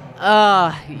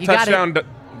 Touchdown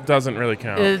doesn't really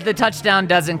count. The touchdown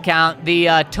doesn't count.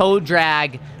 The toe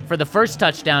drag for the first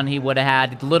touchdown he would have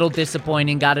had, a little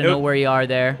disappointing. Got to know where you are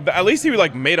there. At least he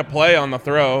made a play on the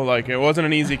throw. Like, it wasn't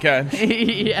an easy catch.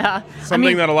 Yeah.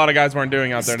 Something that a lot of guys weren't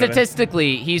doing out there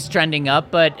statistically, he's trending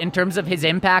up, but in terms of his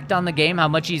impact on the game, how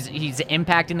much he's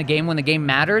impacting the game when the game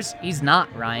matters, he's not,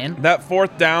 Ryan. That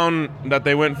 4th down that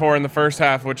they went for in the first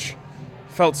half, which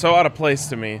felt so out of place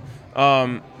to me.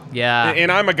 Yeah.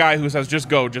 And I'm a guy who says, just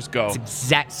go.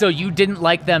 So you didn't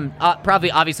like them,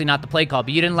 obviously not the play call,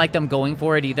 but you didn't like them going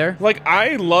for it either? Like,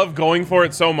 I love going for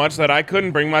it so much that I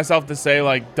couldn't bring myself to say,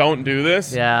 like, don't do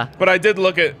this. Yeah. But I did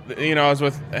look at, I was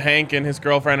with Hank and his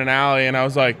girlfriend and Allie, and I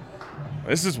was like,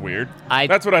 this is weird.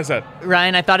 That's what I said.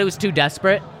 Ryan, I thought it was too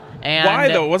desperate. And why,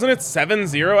 though? Wasn't it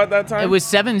 7-0 at that time? It was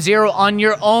 7-0 on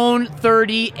your own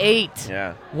 38.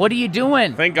 Yeah. What are you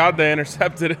doing? Thank God they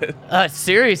intercepted it.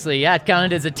 Seriously, yeah, it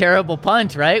counted as a terrible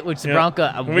punt, right? Which the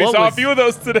Bronco... We saw a few of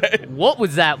those today. What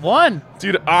was that one?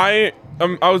 Dude, I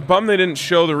was bummed they didn't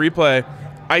show the replay.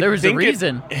 There was a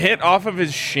reason. It hit off of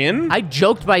his shin. I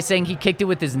joked by saying he kicked it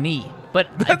with his knee, but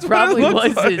it probably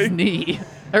was his knee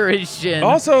or his shin.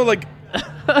 Also, like,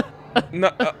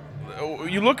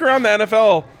 you look around the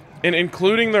NFL... And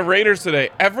including the Raiders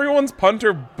today, everyone's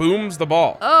punter booms the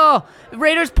ball. Oh, the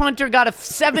Raiders punter got a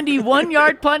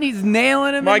 71-yard punt. He's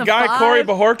nailing him. My guy, Corey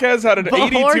Bajorquez, had an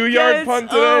 82-yard punt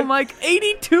today. Oh, Mike,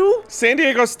 82? San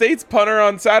Diego State's punter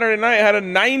on Saturday night had a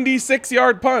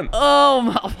 96-yard punt. Oh,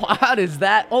 what is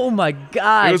that? Oh, my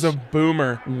gosh. It was a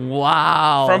boomer.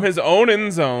 Wow. From his own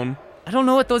end zone. I don't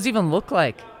know what those even look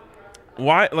like.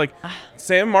 Why? Like,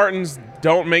 Sam Martins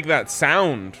don't make that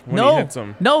sound when he hits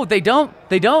them. No, they don't.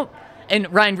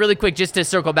 And Ryan, really quick, just to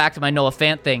circle back to my Noah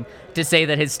Fant thing, to say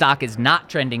that his stock is not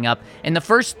trending up. In the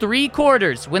first 3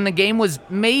 quarters, when the game was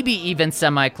maybe even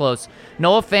semi-close,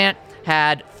 Noah Fant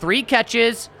had 3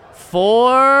 catches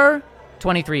for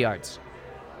 23 yards.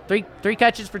 Three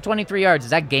catches for 23 yards.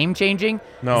 Is that game-changing?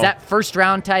 No. Is that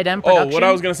first-round tight end production? Oh, what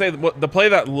I was going to say, the play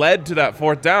that led to that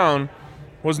 4th down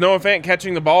was Noah Fant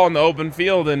catching the ball in the open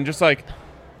field and just, like,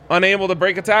 unable to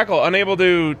break a tackle, unable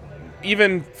to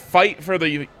even fight for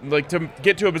to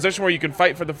get to a position where you can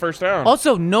fight for the first down.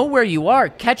 Also, know where you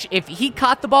are. If he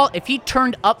caught the ball, if he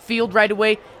turned upfield right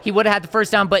away, he would have had the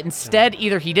first down, but instead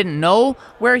either he didn't know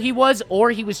where he was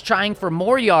or he was trying for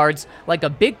more yards, like a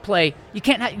big play. You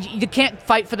can't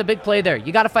fight for the big play there.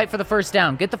 You got to fight for the first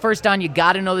down. Get the first down. You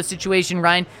got to know the situation,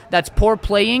 Ryan. That's poor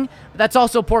playing. That's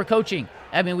also poor coaching.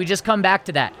 I mean, we just come back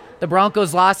to that. The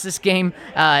Broncos lost this game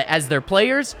as their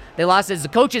players. They lost as the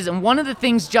coaches. And one of the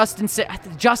things Vaughn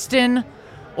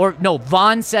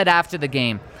said after the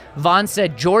game Vaughn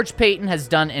said George Paton has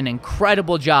done an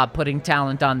incredible job putting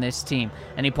talent on this team.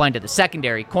 And he pointed to the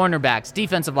secondary, cornerbacks,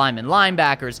 defensive linemen,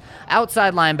 linebackers,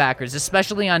 outside linebackers,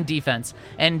 especially on defense,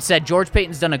 and said George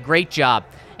Paton's done a great job.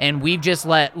 And we've just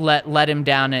let him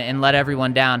down and let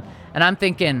everyone down. And I'm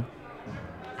thinking,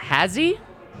 has he?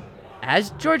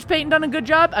 Has George Paton done a good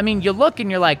job? I mean, you look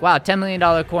and you're like, wow, $10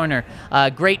 million corner,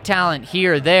 great talent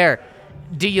here, there.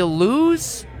 Do you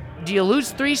lose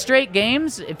 3 straight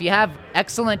games? If you have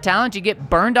excellent talent, you get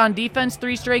burned on defense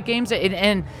 3 straight games.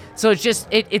 And so it's just,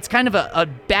 it's kind of a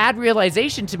bad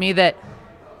realization to me that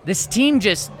this team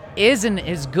just isn't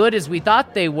as good as we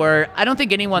thought they were. I don't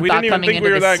think anyone thought coming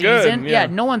into the season. Yeah,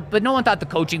 no one thought the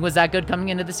coaching was that good coming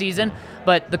into the season.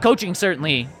 But the coaching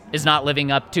certainly is not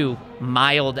living up to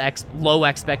mild low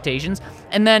expectations.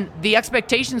 And then the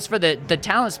expectations for the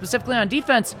talent, specifically on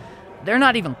defense, they're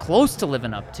not even close to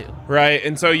living up to. Right,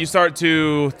 and so you start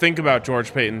to think about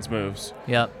George Paton's moves.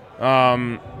 Yep.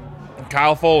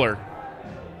 Kyle Fuller.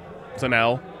 It's an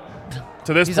L.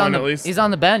 To this point, at least. He's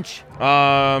on the bench.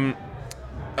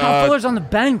 Kyle Fuller's on the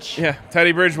bench. Yeah,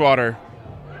 Teddy Bridgewater.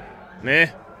 Nah.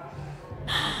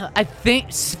 I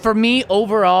think, for me,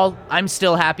 overall, I'm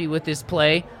still happy with this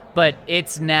play, but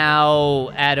it's now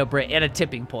at a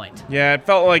tipping point. Yeah, it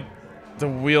felt like the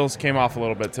wheels came off a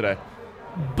little bit today.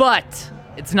 But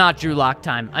it's not Drew Lock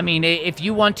time. I mean, if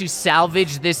you want to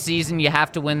salvage this season, you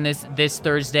have to win this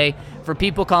Thursday. For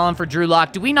people calling for Drew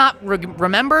Lock, do we not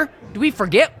remember? Do we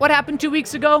forget what happened 2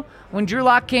 weeks ago when Drew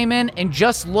Lock came in and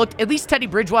just looked? At least Teddy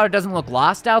Bridgewater doesn't look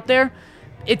lost out there.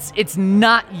 It's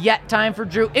not yet time for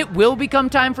Drew. It will become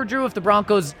time for Drew if the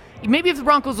Broncos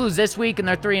lose this week and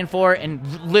they're 3-4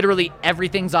 and literally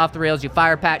everything's off the rails. You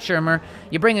fire Pat Shurmur,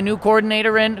 you bring a new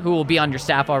coordinator in who will be on your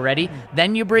staff already,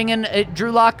 then you bring in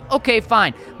Drew Lock. Okay,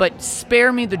 fine, but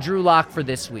spare me the Drew Lock for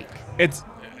this week.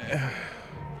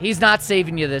 He's not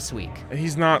saving you this week.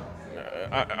 He's not.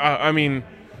 I mean,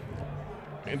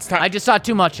 it's time. I just saw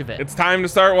too much of it. It's time to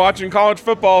start watching college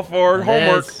football for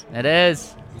homework. It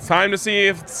is. It's time to see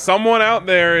if someone out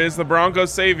there is the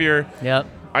Broncos' savior. Yep.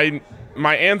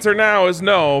 My answer now is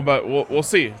no, but we'll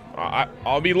see.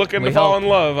 I'll be looking to fall in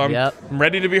love. I'm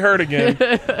ready to be hurt again.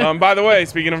 By the way,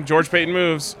 speaking of George Paton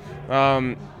moves,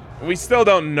 we still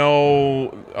don't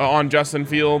know on Justin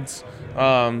Fields.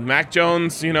 Mac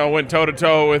Jones, went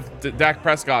toe-to-toe with Dak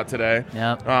Prescott today.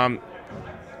 Yep.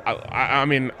 I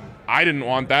mean, I didn't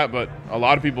want that, but a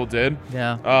lot of people did.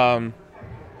 Yeah.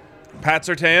 Pat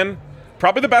Surtain,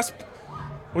 probably the best.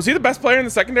 Was he the best player in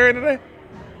the secondary today?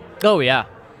 Oh, yeah.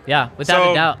 Yeah,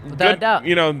 without a doubt. Without a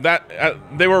doubt. That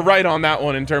they were right on that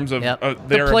one in terms of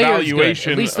their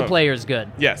evaluation. Good. At least the player's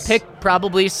good. Yes. Pick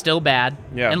probably still bad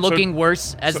and looking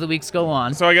worse as the weeks go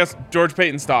on. So I guess George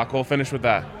Paton stock, we'll finish with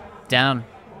that. Down.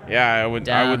 Yeah, I would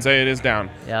say it is down.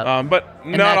 Yep. But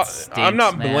I'm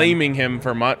not blaming him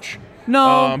for much.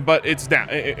 No. But it's down.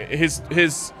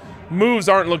 His moves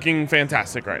aren't looking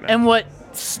fantastic right now. And what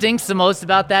stinks the most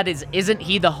about that isn't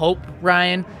he the hope,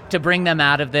 Ryan, to bring them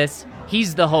out of this?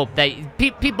 He's the hope that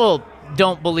people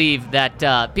don't believe that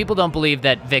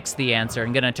Vic's the answer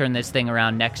and going to turn this thing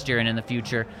around next year and in the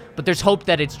future. But there's hope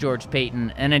that it's George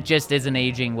Paton, and it just isn't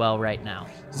aging well right now.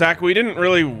 Zach, we didn't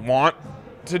really want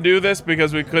to do this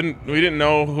because we didn't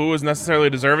know who was necessarily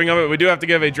deserving of it. We do have to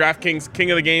give a DraftKings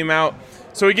King of the Game out.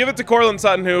 So we give it to Courtland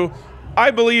Sutton, who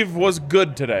I believe was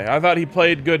good today. I thought he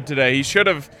played good today. He should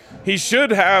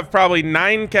have probably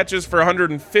 9 catches for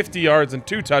 150 yards and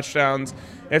 2 touchdowns.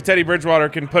 If Teddy Bridgewater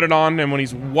can put it on him when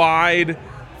he's wide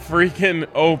freaking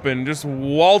open, just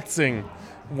waltzing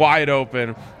wide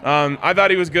open. I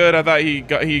thought he was good. I thought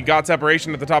he got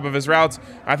separation at the top of his routes.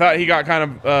 I thought he got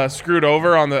kind of screwed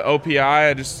over on the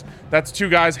OPI. That's 2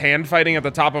 guys hand fighting at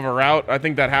the top of a route. I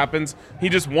think that happens. He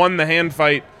just won the hand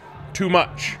fight too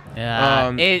much.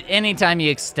 Yeah. Anytime you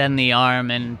extend the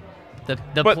arm and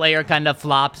the player kind of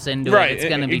flops into it, it's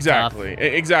going to be tough.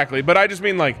 Exactly. But I just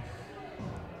mean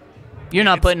you're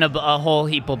not putting a whole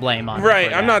heap of blame on him.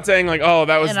 Right. I'm not saying that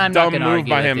was a dumb move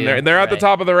by him. They're at the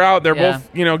top of the route. They're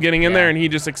both, getting in there, and he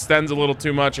just extends a little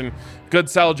too much, and good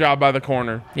sell job by the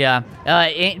corner. Yeah.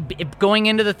 Going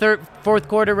into the fourth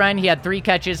quarter, Ryan, he had 3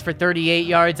 catches for 38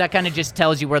 yards. That kind of just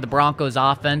tells you where the Broncos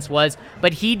offense was,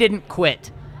 but he didn't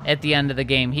quit at the end of the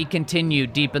game. He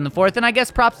continued deep in the fourth, and I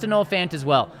guess props to Noah Fant as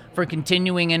well for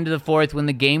continuing into the fourth when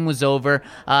the game was over,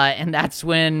 and that's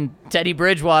when Teddy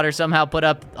Bridgewater somehow put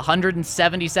up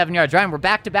 177 yards. Ryan, we're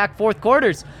back-to-back fourth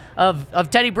quarters of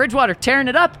Teddy Bridgewater tearing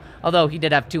it up, although he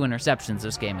did have 2 interceptions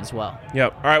this game as well.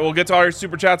 Yep. All right, we'll get to all your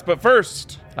Super Chats, but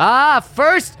first,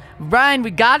 Brian, we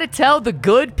got to tell the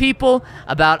good people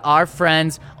about our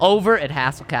friends over at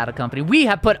Hassel Cattle Company. We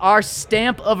have put our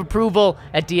stamp of approval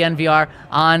at DNVR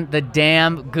on the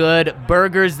damn good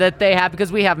burgers that they have,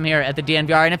 because we have them here at the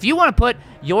DNVR. And if you want to put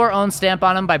your own stamp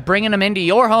on them by bringing them into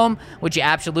your home, which you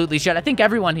absolutely should, I think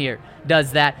everyone here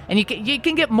does that. And you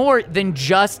can get more than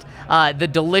just the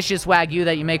delicious Wagyu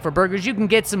that you make for burgers. You can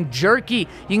get some jerky.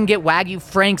 You can get Wagyu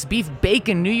Frank's beef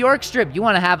bacon, New York strip. You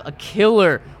want to have a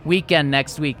killer weekend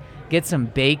next week. Get some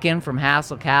bacon from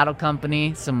Hassel Cattle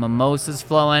Company, some mimosas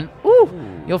flowing. Ooh,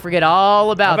 you'll forget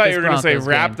all about this. I thought you were going to say Broncos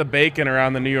wrap game. the bacon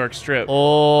around the New York strip.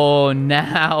 Oh,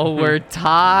 now we're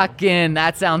talking.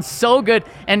 That sounds so good.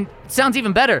 And sounds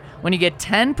even better when you get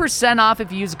 10% off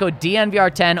if you use the code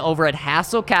DNVR10 over at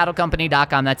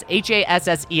HassellCattleCompany.com. That's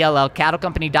HASSELL,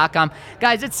 CattleCompany.com.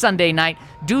 Guys, it's Sunday night.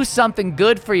 Do something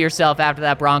good for yourself after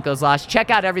that Broncos loss. Check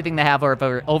out everything they have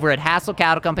over at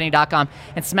HassellCattleCompany.com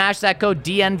and smash that code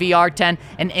DNVR10,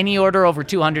 and any order over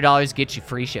 $200 gets you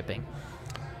free shipping.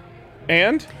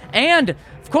 And,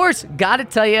 of course, got to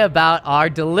tell you about our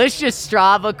delicious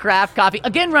Strava Craft Coffee.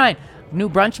 Again, Ryan, new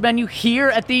brunch menu here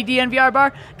at the DNVR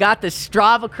bar. Got the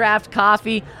Strava Craft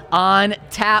Coffee on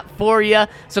tap for you.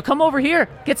 So come over here,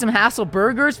 get some Hassel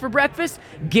burgers for breakfast,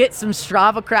 get some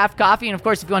Strava Craft Coffee, and of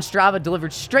course, if you want Strava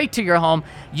delivered straight to your home,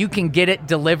 you can get it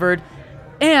delivered.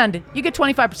 And you get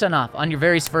 25% off on your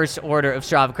very first order of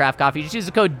Strava Craft Coffee. Just use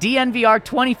the code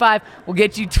DNVR25. We'll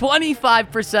get you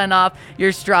 25% off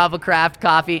your Strava Craft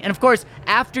Coffee. And of course,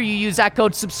 after you use that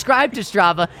code, subscribe to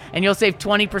Strava, and you'll save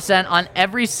 20% on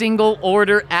every single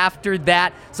order after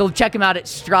that. So check them out at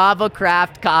Strava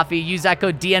Craft Coffee. Use that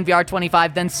code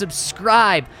DNVR25, then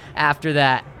subscribe after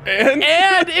that.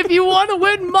 And if you want to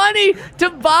win money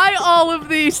to buy all of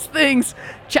these things,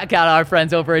 check out our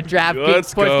friends over at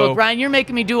DraftKings Sportsbook. Ryan, you're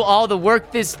making me do all the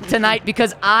work tonight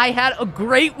because I had a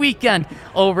great weekend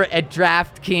over at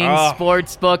DraftKings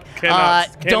Sportsbook.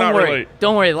 Don't worry.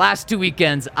 Don't worry. The last 2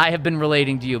 weekends, I have been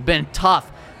relating to you. Been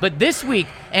tough. But this week,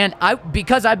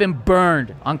 because I've been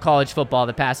burned on college football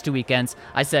the past 2 weekends,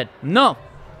 I said, no,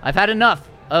 I've had enough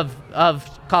of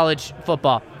college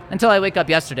football. Until I wake up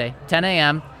yesterday, 10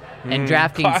 a.m., and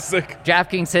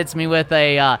DraftKings hits me with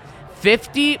a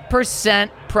 50%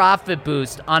 profit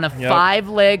boost on a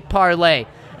 5-leg parlay.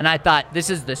 And I thought, this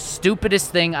is the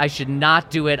stupidest thing. I should not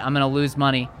do it. I'm going to lose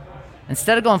money.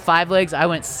 Instead of going 5 legs, I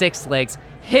went 6 legs.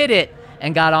 Hit it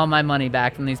and got all my money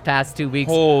back from these past 2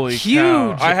 weeks. Holy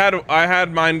Huge. cow. I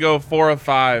had mine go 4 of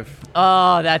 5.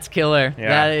 Oh, that's killer. Yeah.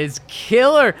 That is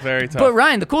killer. Very tough. But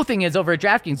Ryan, the cool thing is over at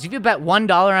DraftKings, if you bet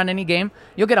 $1 on any game,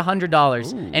 you'll get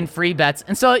 $100 in free bets.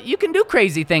 And so you can do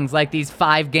crazy things like these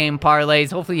 5-game parlays.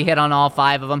 Hopefully you hit on all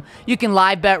 5 of them. You can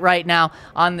live bet right now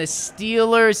on the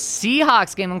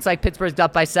Steelers-Seahawks game. Looks like Pittsburgh's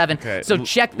up by 7. Okay. So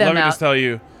check them out. Let me just tell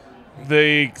you,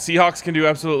 the Seahawks can do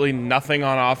absolutely nothing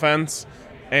on offense,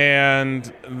 and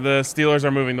the Steelers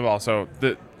are moving the ball. So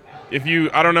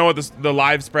I don't know what the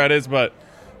live spread is, but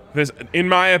in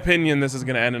my opinion, this is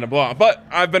going to end in a blowout. But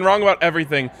I've been wrong about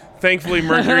everything. Thankfully,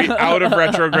 Mercury out of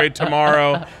retrograde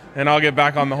tomorrow, and I'll get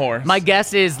back on the horse. My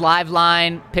guess is live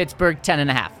line, Pittsburgh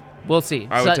 10.5. We'll see.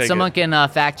 Someone can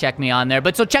fact check me on there.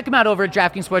 But so check them out over at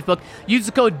DraftKings Sportsbook. Use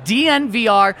the code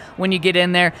DNVR when you get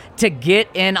in there to get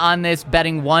in on this,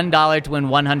 betting $1 to win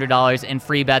 $100 in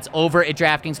free bets over at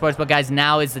DraftKings Sportsbook. Guys,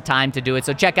 now is the time to do it.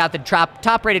 So check out the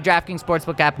top-rated DraftKings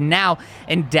Sportsbook app now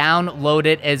and download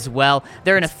it as well.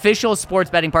 They're an official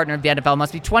sports betting partner of the NFL.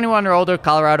 Must be 21 or older.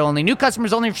 Colorado only. New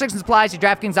customers only. Restrictions apply. See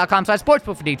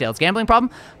DraftKings.com/sportsbook for details. Gambling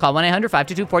problem? Call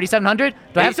 1-800-522-4700.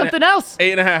 Do I have something else?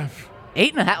 8.5.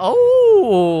 8.5.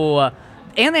 Oh,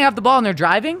 and they have the ball and they're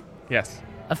driving. Yes.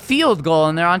 A field goal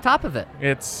and they're on top of it.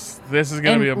 This is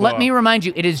going to be a blowout. Let me remind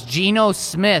you, it is Geno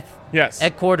Smith. Yes.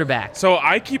 At quarterback. So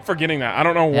I keep forgetting that. I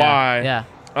don't know why. Yeah.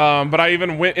 But I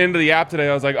even went into the app today.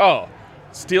 I was like, oh,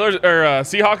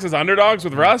 Seahawks as underdogs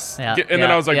with Russ. Yeah. And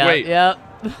then I was like, wait. Yep.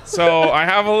 So I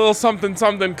have a little something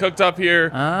cooked up here.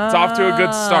 It's off to a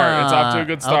good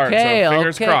start. Okay, so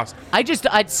fingers crossed.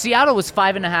 Seattle was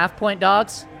 5.5 point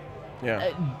dogs.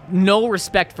 Yeah. No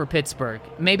respect for Pittsburgh.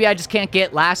 Maybe I just can't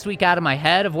get last week out of my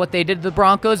head of what they did to the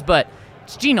Broncos, but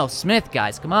it's Geno Smith,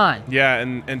 guys. Come on. Yeah,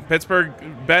 and Pittsburgh,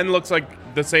 Ben looks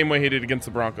like the same way he did against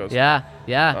the Broncos. Yeah.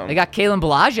 They got Kalen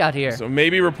Ballage out here. So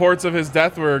maybe reports of his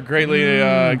death were greatly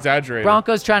exaggerated.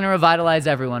 Broncos trying to revitalize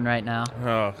everyone right now.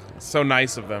 Oh, so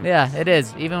nice of them. Yeah, it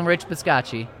is. Even Rich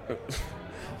Bisaccia.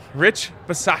 Rich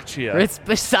Bisaccia.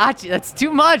 That's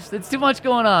too much. That's too much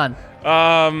going on.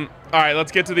 All right,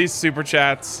 let's get to these super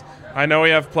chats. I know we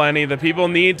have plenty. The people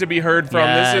need to be heard from.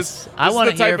 Yes. This is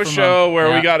the type of show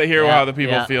where we got to hear how the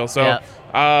people feel. So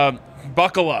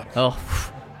buckle up. Oh,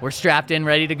 we're strapped in,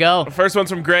 ready to go. First one's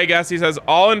from Greg S. He says,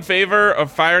 all in favor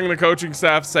of firing the coaching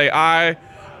staff, say aye.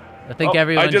 I think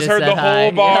everyone I just heard said the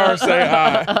whole bar say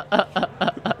aye.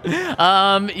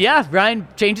 Yeah, Ryan,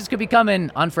 changes could be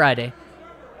coming on Friday.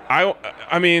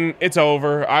 I mean, it's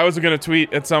over. I was going to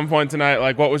tweet at some point tonight,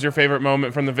 like, what was your favorite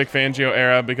moment from the Vic Fangio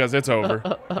era? Because it's over.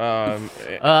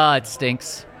 It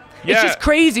stinks. Yeah. It's just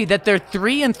crazy that they're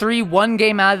 3-3, one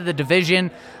game out of the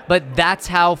division, but that's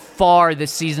how far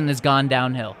this season has gone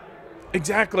downhill.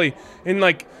 Exactly. And,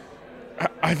 like,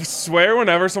 I swear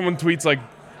whenever someone tweets, like,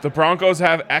 the Broncos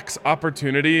have X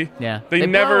opportunity, they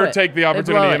never take the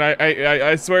opportunity. And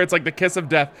I swear it's like the kiss of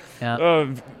death.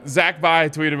 Yeah. Zach Bai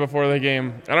tweeted before the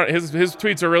game. His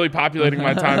tweets are really populating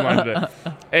my timeline today.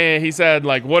 And he said,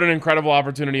 like, what an incredible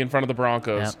opportunity in front of the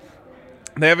Broncos. Yeah.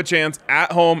 They have a chance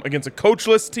at home against a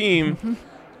coachless team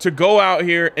to go out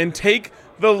here and take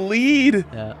the lead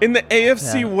in the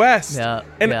AFC West.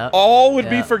 And all would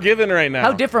be forgiven right now.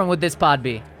 How different would this pod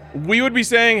be? We would be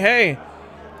saying, hey,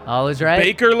 all is right.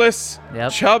 Bakerless,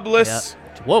 Chubless,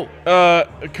 whoa,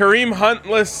 Kareem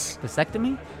Huntless.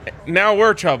 Vasectomy? Now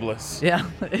we're Chubless. Yeah.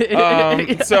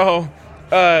 So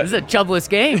this is a Chubless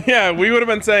game. Yeah, we would have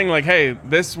been saying like, hey,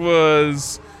 this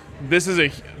is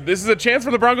a chance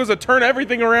for the Broncos to turn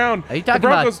everything around. Are you talking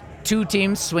about two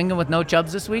teams swinging with no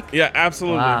Chubbs this week? Yeah,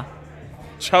 absolutely. Wow.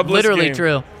 Chubless Literally game.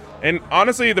 true. And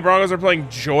honestly, the Broncos are playing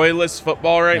joyless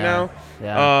football right now.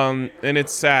 Yeah. And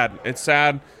it's sad. It's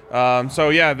sad. So,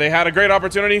 yeah, they had a great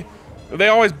opportunity. They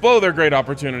always blow their great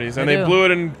opportunities, and they blew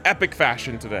it in epic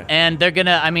fashion today. And they're going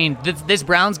to, this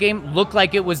Browns game looked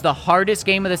like it was the hardest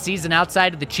game of the season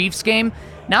outside of the Chiefs game.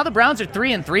 Now the Browns are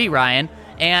 3-3, Ryan.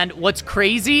 And what's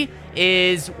crazy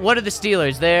is, what are the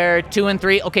Steelers? They're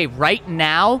 2-3. Okay, right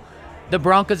now, the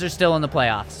Broncos are still in the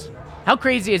playoffs. How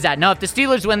crazy is that? Now, if the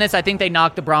Steelers win this, I think they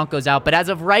knock the Broncos out. But as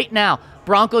of right now,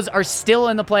 Broncos are still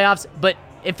in the playoffs, but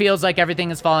it feels like everything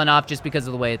has fallen off just because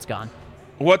of the way it's gone.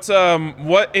 What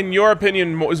in your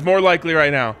opinion is more likely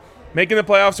right now? Making the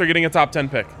playoffs or getting a top 10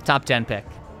 pick? Top 10 pick.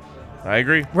 I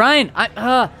agree. Ryan,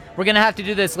 we're going to have to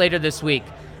do this later this week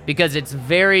because it's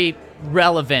very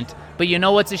relevant. But you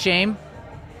know what's a shame?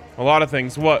 A lot of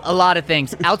things. What? A lot of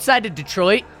things. Outside of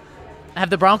Detroit, have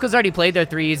the Broncos already played their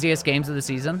 3 easiest games of the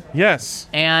season? Yes.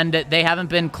 And they haven't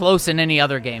been close in any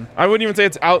other game. I wouldn't even say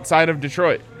it's outside of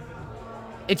Detroit.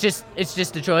 It's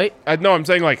just Detroit? No, I'm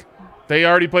saying, like, they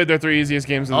already played their 3 easiest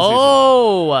games of the season.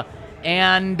 Oh,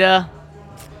 and,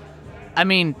 I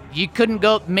mean, you couldn't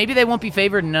go. Maybe they won't be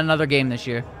favored in another game this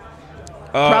year.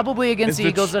 Probably against the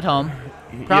Eagles at home.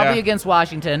 Probably against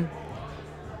Washington.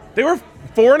 They were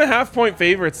 4.5-point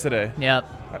favorites today. Yep.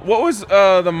 What was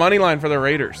the money line for the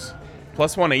Raiders?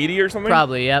 Plus 180 or something?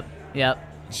 Probably, yep.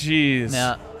 Jeez.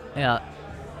 Yeah.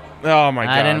 Oh, my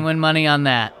God. I didn't win money on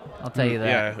that. I'll tell you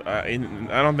that. Yeah,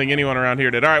 I don't think anyone around here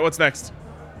did. All right, what's next?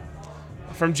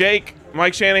 From Jake,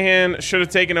 Mike Shanahan should have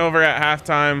taken over at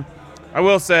halftime. I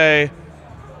will say,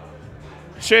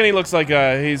 Shanny looks like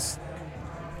he's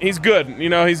good. You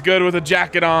know, he's good with a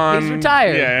jacket on. He's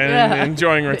retired. Yeah, and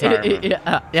enjoying retirement.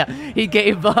 Yeah. He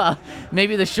gave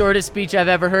maybe the shortest speech I've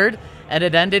ever heard, and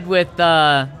it ended with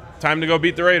time to go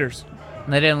beat the Raiders.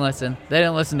 They didn't listen. They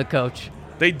didn't listen to Coach.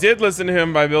 They did listen to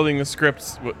him by building the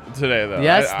scripts today, though.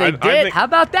 Yes, they did. How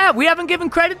about that? We haven't given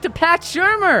credit to Pat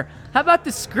Shurmur. How about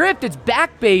the script? It's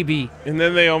back, baby. And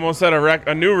then they almost set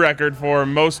a new record for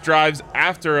most drives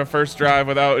after a first drive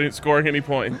without scoring any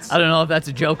points. I don't know if that's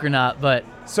a joke or not, but...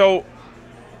 So,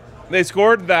 they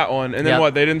scored that one, and then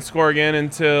what? They didn't score again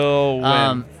until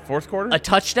when? Fourth quarter? A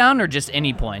touchdown or just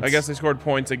any points? I guess they scored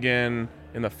points again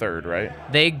in the third, right?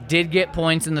 They did get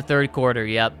points in the third quarter,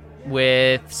 yep,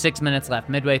 with 6 minutes left,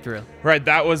 midway through. Right,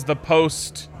 that was the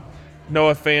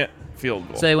post-Noah Fant field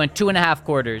goal. So they went 2.5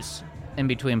 quarters in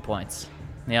between points.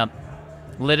 Yep.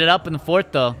 Lit it up in the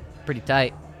fourth, though. Pretty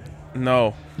tight.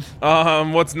 No.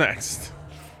 What's next?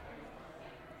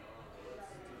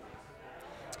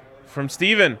 From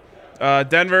Steven.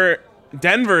 Denver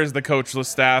is the coachless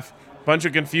staff. Bunch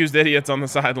of confused idiots on the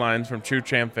sidelines from True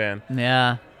Champ fan.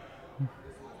 Yeah.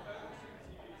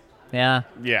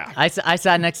 I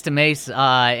sat next to Mace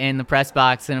in the press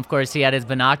box, and of course he had his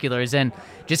binoculars and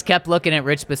just kept looking at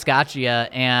Rich Biscaccia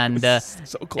and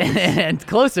so close. and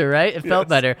closer, right? It felt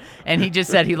better. And he just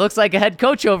said he looks like a head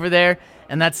coach over there,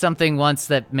 and that's something once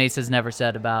that Mace has never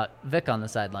said about Vic on the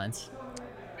sidelines.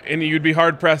 And you'd be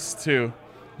hard pressed too.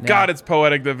 Yeah. God, it's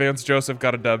poetic that Vance Joseph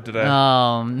got a dub today.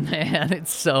 Oh man,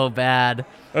 it's so bad.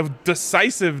 A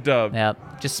decisive dub.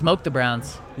 Yep. Just smoked the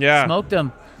Browns. Yeah. Smoked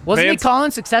them. Wasn't he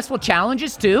calling successful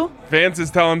challenges, too? Vance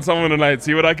is telling someone tonight,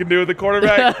 see what I can do with the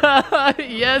quarterback?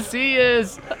 Yes, he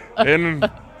is. And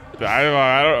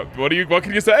I don't. What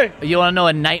can you say? You want to know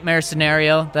a nightmare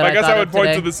scenario that I guess thought I would of point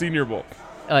today? to the Senior Bowl.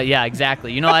 Yeah,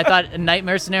 exactly. You know, I thought a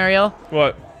nightmare scenario.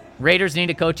 What? Raiders need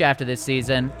a coach after this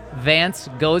season. Vance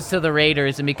goes to the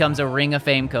Raiders and becomes a Ring of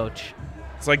Fame coach.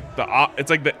 It's like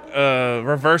the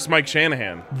reverse Mike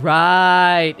Shanahan.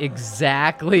 Right,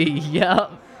 exactly.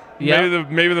 Yep.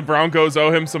 Maybe the Broncos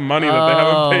owe him some money that they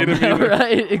haven't paid him either.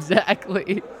 Right,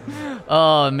 exactly.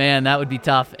 Oh, man, that would be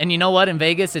tough. And you know what? In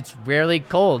Vegas, it's rarely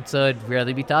cold, so it'd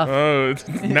rarely be tough. Oh, it's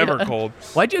never cold.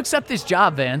 Why'd you accept this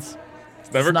job, Vance?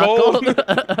 It's never not cold.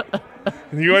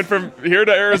 You went from here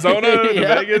to Arizona to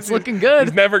Yeah, Vegas. it's looking good.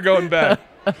 He's never going back.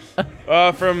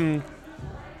 From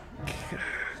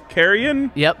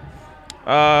Carrion? Yep.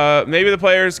 Maybe the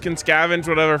players can scavenge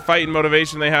whatever fight and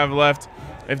motivation they have left.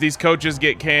 If these coaches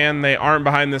get canned, they aren't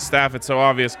behind this staff. It's so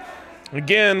obvious.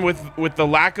 Again, with the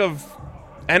lack of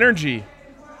energy,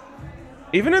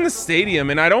 even in the stadium,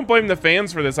 and I don't blame the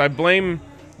fans for this. I blame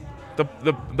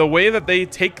the way that they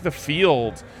take the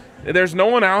field. There's no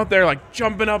one out there like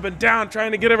jumping up and down,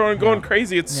 trying to get everyone going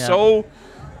crazy. It's so.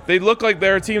 They look like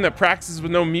they're a team that practices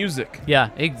with no music.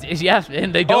 Yeah,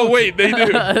 and they don't. Oh, wait, they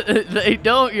do. They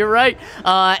don't, you're right.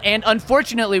 And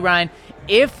unfortunately, Ryan,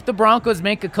 if the Broncos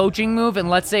make a coaching move,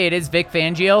 and let's say it is Vic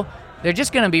Fangio, they're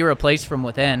just going to be replaced from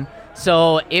within.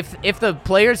 So if the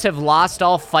players have lost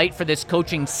all fight for this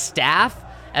coaching staff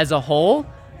as a whole,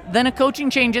 then a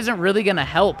coaching change isn't really going to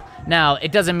help. Now,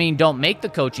 it doesn't mean don't make the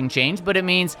coaching change, but it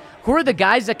means who are the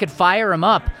guys that could fire him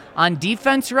up? On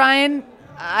defense, Ryan,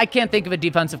 I can't think of a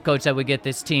defensive coach that would get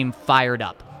this team fired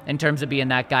up in terms of being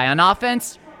that guy. On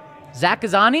offense, Zach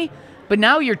Kazani, but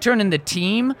now you're turning the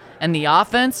team and the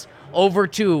offense over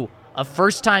to a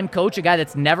first-time coach, a guy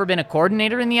that's never been a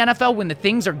coordinator in the NFL. When the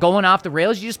things are going off the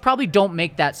rails, you just probably don't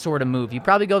make that sort of move. You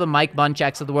probably go the Mike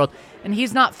Munchaks of the world, and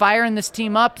he's not firing this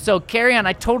team up. So, Carrion,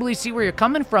 I totally see where you're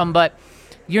coming from, but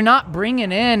you're not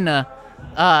bringing in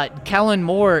Kellen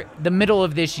Moore the middle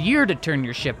of this year to turn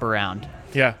your ship around.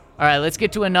 Yeah. All right, let's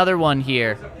get to another one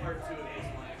here.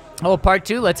 Oh, part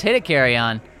two. Let's hit it,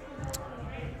 Carrion.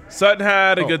 Sutton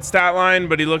had a good stat line,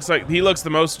 but he looks the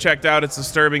most checked out. It's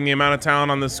disturbing the amount of talent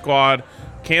on this squad.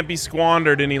 Can't be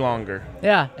squandered any longer.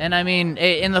 Yeah, and I mean,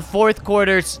 in the fourth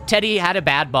quarter, Teddy had a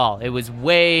bad ball. It was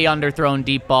way underthrown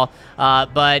deep ball.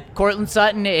 But Cortland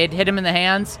Sutton, it hit him in the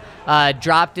hands,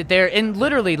 dropped it there. And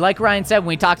literally, like Ryan said when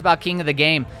we talked about King of the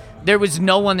Game, there was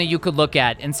no one that you could look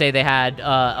at and say they had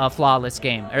a flawless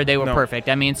game or they were perfect.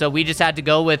 I mean, so we just had to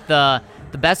go with the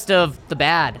best of the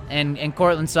bad, and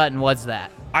Cortland Sutton was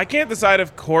that. I can't decide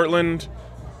if Cortland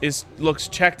looks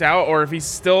checked out or if he's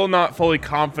still not fully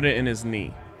confident in his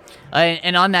knee.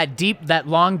 And on that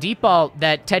long deep ball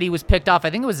that Teddy was picked off, I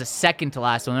think it was the second to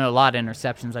last one. There are a lot of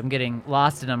interceptions. I'm getting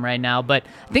lost in them right now, but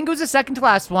I think it was the second to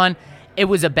last one. It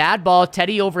was a bad ball.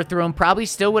 Teddy overthrew him. Probably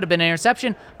still would have been an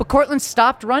interception, but Cortland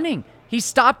stopped running. He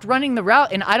stopped running the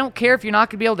route, and I don't care if you're not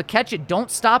going to be able to catch it. Don't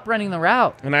stop running the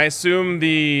route. And I assume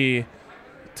the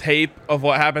tape of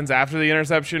what happens after the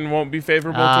interception won't be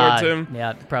favorable towards him.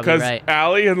 Yeah, probably right. Because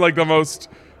Allie, in like the most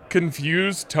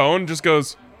confused tone, just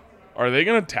goes, "Are they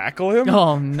gonna tackle him?"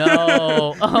 Oh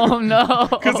no! Oh no!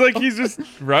 Because like he's just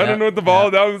running with the ball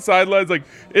down the sidelines. Like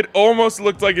it almost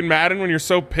looked like in Madden when you're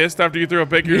so pissed after you threw a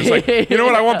pick, you're just like, you know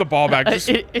what? I want the ball back. Just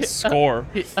score.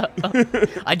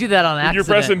 I do that on accident. You're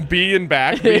pressing B and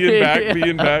back, B and back, B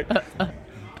and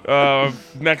back.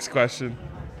 Next question.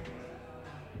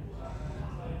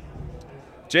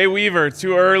 Jay Weaver,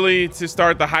 too early to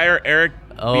start the Hire Eric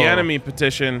Bieniemy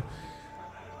petition.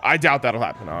 I doubt that'll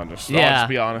happen. I'll just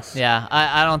be honest. Yeah,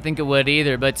 I don't think it would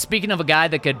either. But speaking of a guy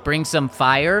that could bring some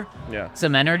fire,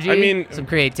 some energy, some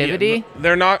creativity,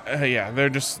 they're not. They're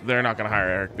not going to hire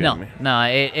Eric Bieniemy. No,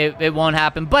 it won't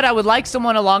happen. But I would like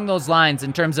someone along those lines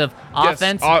in terms of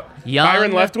offense. Young,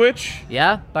 Byron Leftwich.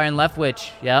 Yeah, Byron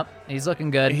Leftwich. Yep, he's looking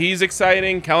good. He's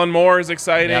exciting. Kellen Moore is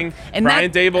exciting. Yep. And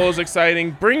Brian Dable is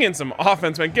exciting. Bring in some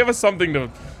offense, man. Give us something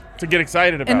to get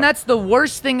excited about. And that's the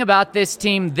worst thing about this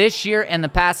team this year and the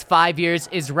past 5 years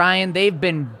is, Ryan, they've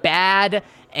been bad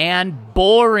and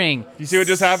boring. You see what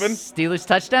just happened? Steelers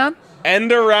touchdown?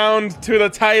 End around to the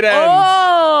tight end.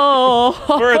 Oh!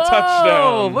 For a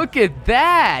touchdown. Look at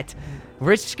that.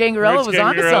 Rich Scangarello was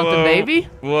onto something, baby.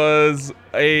 Was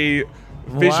a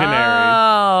visionary.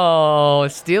 Wow.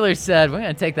 Steelers said, we're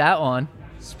going to take that one.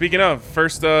 Speaking of,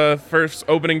 first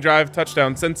opening drive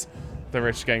touchdown since the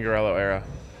Rich Scangarello era.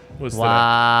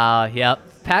 Wow, yep.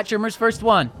 Pat Shurmur's first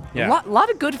one. Yeah. A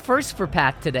lot of good firsts for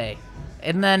Pat today.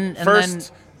 And then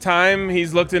first time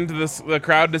he's looked into the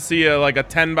crowd to see a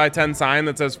 10 by 10 sign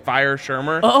that says "Fire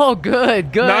Shurmur." Oh,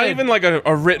 good. Not even like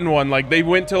a written one. Like they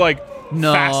went to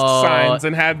fast signs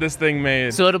and had this thing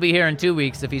made. So it'll be here in 2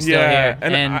 weeks if he's still here,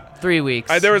 and 3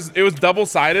 weeks. It was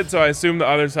double-sided, so I assume the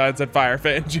other side said Fire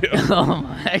Fangio. Oh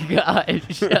my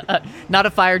gosh! Not a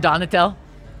Fire Donatel.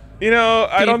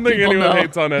 I don't think anyone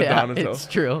hates on Ed Donatel. It's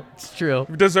true. It's true.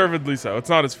 Deservedly so. It's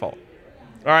not his fault.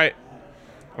 All right.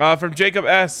 From Jacob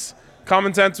S.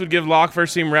 Common sense would give Locke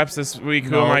first team reps this week.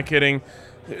 Who am I kidding?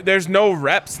 There's no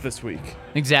reps this week.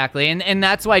 Exactly. And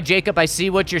that's why, Jacob, I see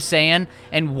what you're saying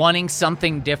and wanting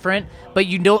something different, but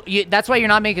that's why you're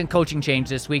not making a coaching change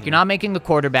this week. You're not making a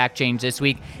quarterback change this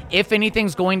week. If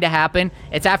anything's going to happen,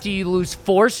 it's after you lose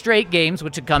 4 straight games,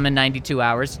 which would come in 92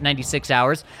 hours, 96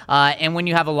 hours, and when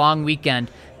you have a long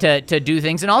weekend to do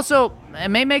things. And also, it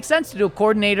may make sense to do a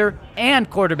coordinator and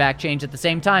quarterback change at the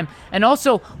same time. And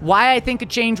also, why I think a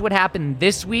change would happen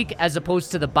this week as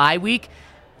opposed to the bye week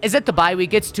is that the bye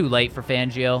week, it's too late for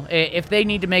Fangio. If they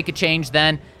need to make a change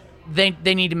then,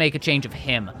 they need to make a change of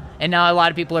him. And now a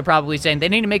lot of people are probably saying they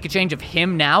need to make a change of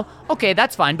him now. Okay,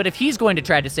 that's fine. But if he's going to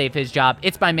try to save his job,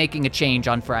 it's by making a change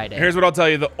on Friday. Here's what I'll tell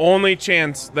you. The only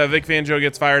chance that Vic Fangio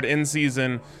gets fired in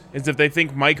season is if they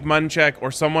think Mike Munchak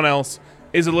or someone else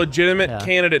is a legitimate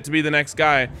candidate to be the next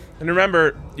guy. And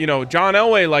remember, John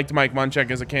Elway liked Mike Munchak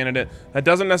as a candidate. That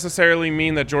doesn't necessarily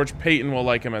mean that George Payton will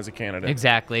like him as a candidate.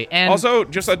 Exactly. And also,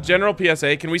 just a general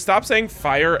PSA, can we stop saying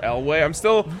fire Elway? I'm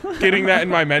still getting that in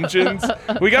my mentions.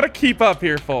 We got to keep up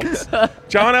here, folks.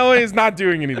 John Elway is not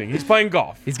doing anything. He's playing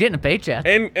golf. He's getting a paycheck.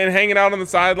 And hanging out on the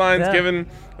sidelines, giving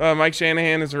Mike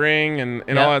Shanahan his ring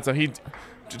and all that. So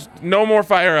no more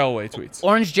fire Elway tweets.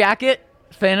 Orange jacket?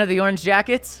 Fan of the orange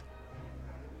jackets?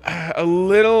 A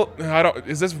little.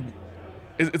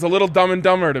 It's a little Dumb and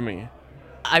Dumber to me.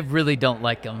 I really don't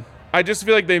like them. I just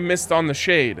feel like they missed on the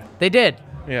shade. They did.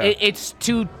 Yeah. It's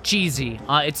too cheesy.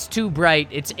 It's too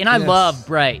bright. I love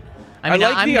bright. I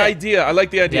like the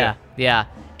idea. Yeah.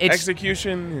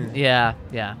 Execution. Yeah,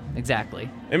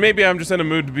 exactly. And maybe I'm just in a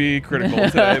mood to be critical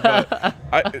today,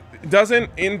 but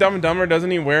in Dumb and Dumber, doesn't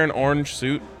he wear an orange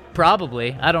suit?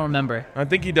 Probably. I don't remember. I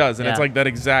think he does, and it's like that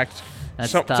exact.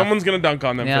 Someone's gonna dunk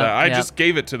on them for that. I just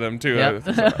gave it to them too.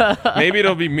 Maybe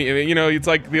it'll be me. It's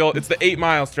like it's the 8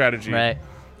 Mile strategy. Right.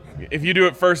 If you do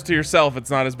it first to yourself,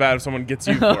 it's not as bad if someone gets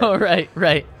you for it.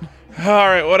 Right. All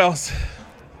right. What else?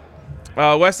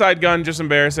 West Side Gun, just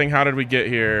embarrassing. How did we get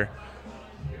here?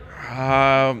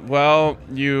 Well,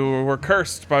 you were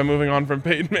cursed by moving on from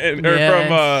Peyton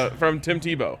from Tim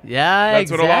Tebow. Yeah,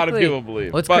 that's what a lot of people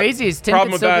believe. What's crazy is Tim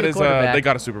problem with that is they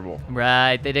got a Super Bowl.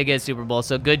 Right, they did get a Super Bowl,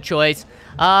 so good choice.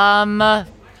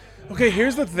 Okay,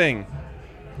 here's the thing.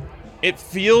 It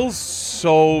feels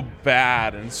so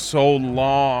bad and so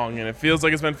long, and it feels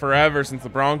like it's been forever since the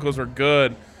Broncos were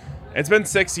good. It's been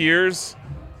 6 years,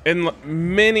 and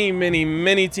many, many,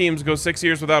 many teams go 6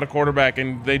 years without a quarterback,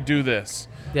 and they do this.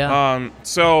 Yeah.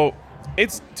 So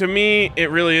to me,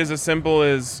 it really is as simple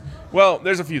as, well,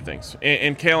 there's a few things.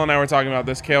 And Kale and I were talking about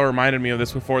this. Kale reminded me of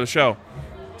this before the show.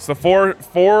 It's the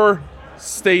four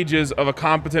stages of a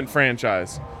competent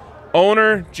franchise: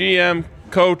 owner, GM,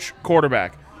 coach,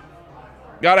 quarterback.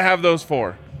 Got to have those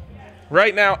 4.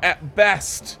 Right now, at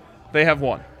best, they have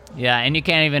 1. Yeah, and you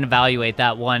can't even evaluate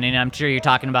that one, and I'm sure you're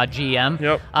talking about GM.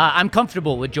 Yep. I'm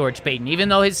comfortable with George Payton. Even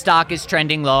though his stock is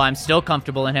trending low, I'm still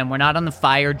comfortable in him. We're not on the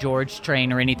fire George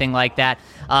train or anything like that.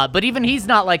 But even he's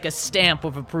not like a stamp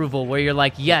of approval where you're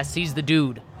like, yes, he's the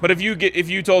dude. But if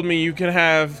you told me you can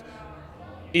have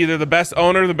either the best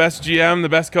owner, the best GM, the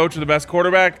best coach, or the best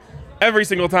quarterback, every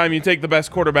single time you take the best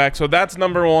quarterback. So that's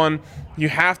number 1. You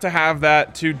have to have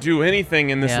that to do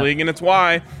anything in this league, and it's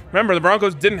why, remember, the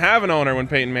Broncos didn't have an owner when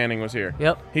Peyton Manning was here.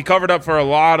 Yep. He covered up for a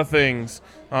lot of things,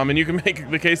 and you can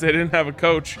make the case they didn't have a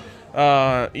coach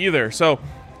either, so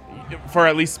for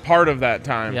at least part of that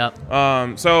time.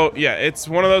 Yep. So, yeah, it's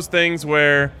one of those things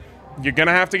where you're going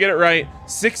to have to get it right.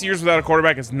 6 years without a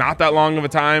quarterback is not that long of a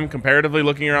time, comparatively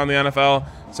looking around the NFL.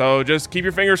 So just keep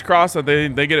your fingers crossed that they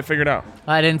get it figured out.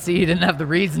 I didn't see you didn't have the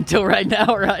reads until right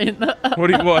now, Ryan.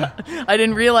 What? I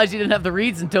didn't realize you didn't have the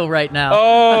reads until right now.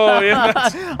 Oh, yeah.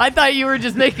 I thought you were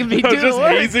just making me do it. Just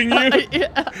hazing you?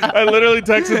 I literally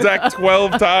texted Zach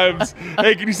 12 times.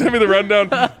 Hey, can you send me the rundown?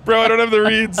 Bro, I don't have the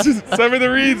reads. Send me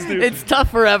the reads, dude. It's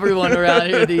tough for everyone around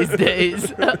here these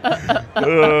days.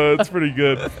 It's pretty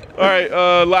good. All right,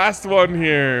 last one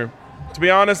here. To be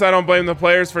honest, I don't blame the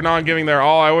players for not giving their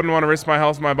all. I wouldn't want to risk my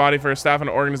health and my body for a staff and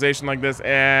an organization like this.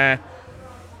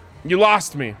 You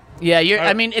lost me. Yeah,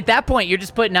 I mean, at that point, you're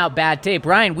just putting out bad tape.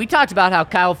 Ryan, we talked about how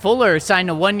Kyle Fuller signed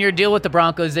a 1-year deal with the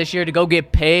Broncos this year to go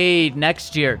get paid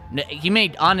next year. He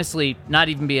may, honestly, not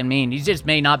even being mean. He just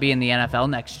may not be in the NFL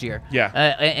next year. Yeah.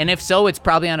 And if so, it's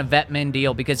probably on a vet min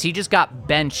deal because he just got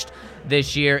benched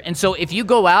this year. And so if you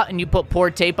go out and you put poor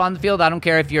tape on the field, I don't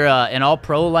care if you're an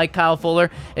all-pro like Kyle Fuller,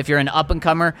 if you're an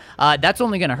up-and-comer, that's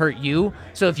only going to hurt you.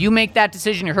 So if you make that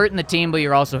decision, you're hurting the team, but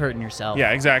you're also hurting yourself.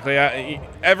 Yeah, exactly.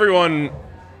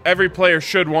 Every player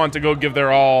should want to go give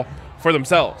their all for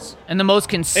themselves. And the most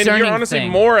concerning and you're honestly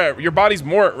thing, your body's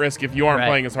more at risk if you aren't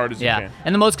playing as hard as you can.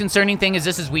 And the most concerning thing is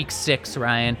this is week 6,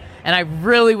 Ryan. And I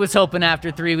really was hoping after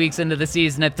 3 weeks into the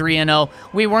season at 3-0,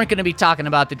 we weren't going to be talking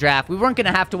about the draft. We weren't going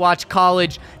to have to watch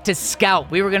college to scout.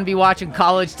 We were going to be watching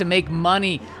college to make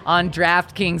money on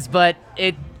DraftKings. But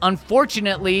it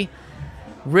unfortunately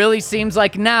really seems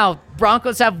like now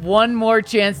Broncos have one more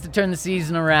chance to turn the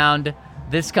season around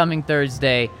this coming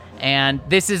Thursday. And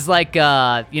this is like,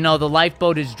 the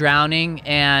lifeboat is drowning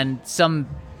and some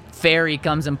ferry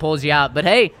comes and pulls you out. But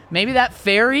hey, maybe that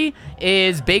ferry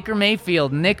is Baker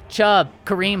Mayfield, Nick Chubb,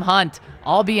 Kareem Hunt,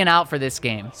 all being out for this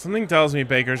game. Something tells me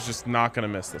Baker's just not going to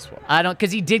miss this one. I don't,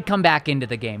 because he did come back into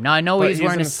the game. Now, I know he's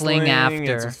wearing a sling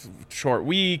after. It's a short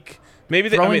week. Maybe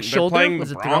they're playing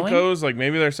the Broncos. Like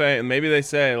maybe they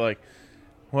say like,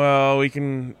 well, we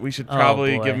should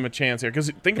probably give him a chance here because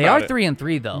think about it. They are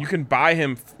 3-3 though. You can buy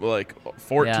him like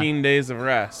 14 days of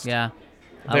rest. Yeah,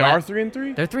 they are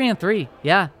 3-3. They're 3-3.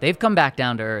 Yeah, they've come back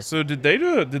down to earth. So did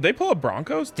they pull up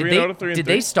Broncos 3-0 to 3-3? Did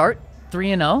they start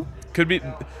 3-0? Could be.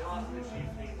 Okay.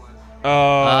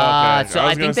 Okay. So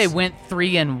I think they went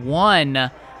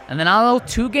 3-1, and then a little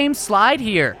 2-game slide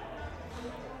here.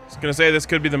 I was going to say this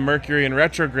could be the Mercury in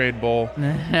Retrograde Bowl,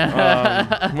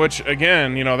 which,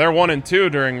 again, they're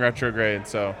 1-2 during retrograde.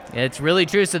 So it's really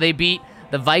true. So they beat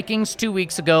the Vikings 2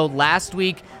 weeks ago. Last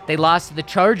week, they lost to the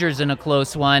Chargers in a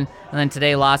close one, and then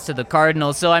today lost to the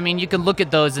Cardinals. So, I mean, you can look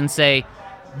at those and say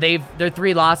their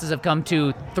 3 losses have come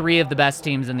to 3 of the best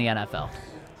teams in the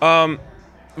NFL.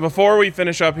 Before we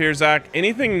finish up here, Zach,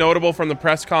 anything notable from the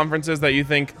press conferences that you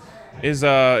think is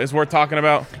worth talking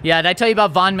about? Yeah, did I tell you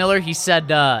about Von Miller? He said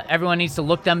everyone needs to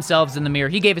look themselves in the mirror.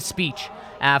 He gave a speech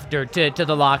after to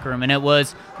the locker room, and it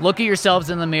was, look at yourselves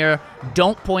in the mirror.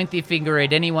 Don't point the finger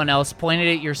at anyone else. Point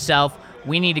it at yourself.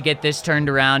 We need to get this turned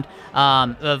around.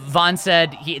 Von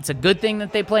said it's a good thing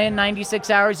that they play in 96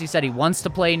 hours. He said he wants to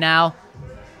play now.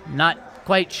 Not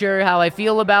quite sure how I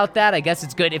feel about that. I guess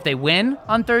it's good if they win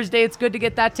on Thursday. It's good to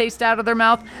get that taste out of their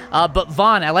mouth. But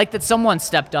Vaughn, I like that someone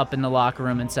stepped up in the locker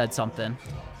room and said something.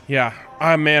 Yeah.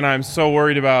 Man, I'm so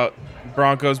worried about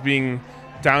Broncos being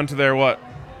down to their,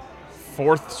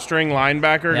 4th string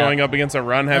linebacker going up against a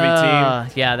run-heavy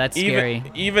team. Yeah, that's scary.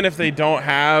 Even if they don't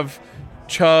have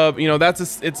Chubb,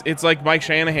 it's like Mike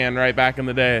Shanahan right back in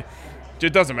the day.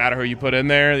 It doesn't matter who you put in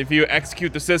there. If you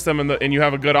execute the system and you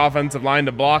have a good offensive line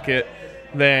to block it,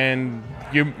 then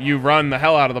you run the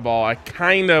hell out of the ball. I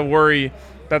kind of worry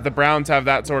that the Browns have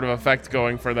that sort of effect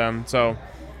going for them. So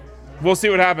we'll see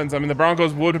what happens. I mean, the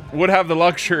Broncos would have the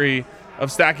luxury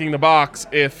of stacking the box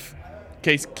if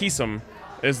Case Keenum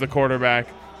is the quarterback,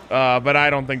 but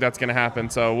I don't think that's going to happen.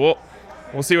 So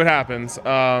we'll see what happens.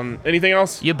 Anything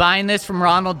else? You buying this from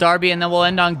Ronald Darby, and then we'll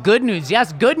end on good news.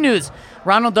 Yes, good news.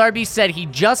 Ronald Darby said he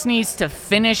just needs to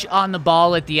finish on the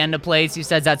ball at the end of plays. He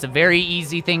says that's a very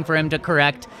easy thing for him to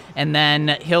correct, and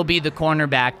then he'll be the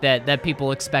cornerback that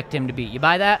people expect him to be. You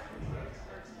buy that?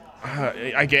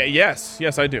 I get yes,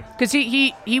 I do. Because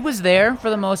he was there for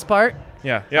the most part.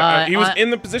 Yeah. He was in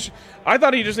the position. I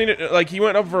thought he just needed, he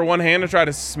went up for one hand to try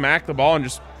to smack the ball and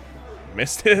just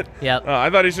missed it. Yep.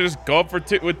 I thought he should just go up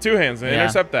with 2 hands and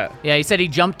intercept that. Yeah, he said he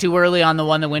jumped too early on the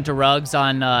one that went to Ruggs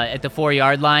on at the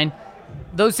 4-yard line.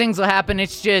 Those things will happen.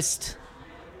 It's just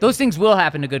those things will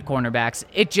happen to good cornerbacks.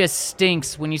 It just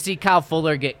stinks when you see Kyle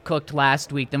Fuller get cooked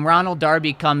last week. Then Ronald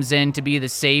Darby comes in to be the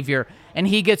savior, and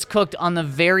he gets cooked on the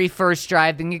very first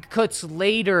drive. Then he cooks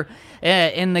later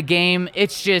in the game.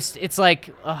 It's like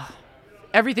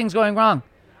everything's going wrong.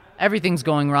 Everything's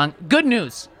going wrong. Good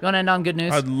news. You want to end on good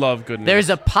news? I'd love good news. There's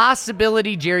a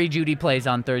possibility Jerry Jeudy plays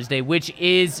on Thursday, which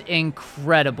is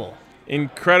incredible.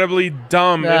 Incredibly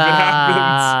dumb if it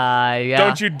happens. Yeah.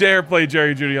 Don't you dare play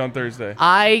Jerry Jeudy on Thursday.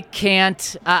 I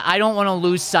can't. I don't want to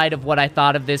lose sight of what I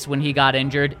thought of this when he got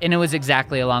injured, and it was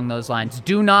exactly along those lines.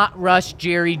 Do not rush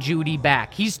Jerry Jeudy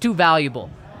back. He's too valuable.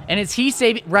 And is he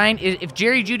saving Ryan? If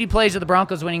Jerry Jeudy plays, are the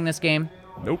Broncos winning this game?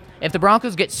 Nope. If the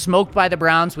Broncos get smoked by the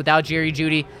Browns without Jerry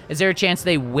Jeudy, is there a chance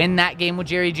they win that game with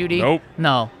Jerry Jeudy? Nope.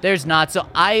 No, there's not. So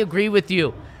I agree with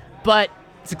you. But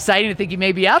it's exciting to think he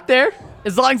may be out there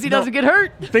as long as he doesn't get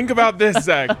hurt. Think about this,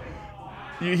 Zach.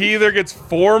 He either gets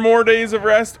 4 more days of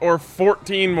rest or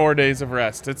 14 more days of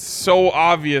rest. It's so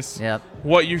obvious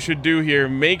what you should do here.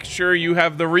 Make sure you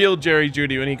have the real Jerry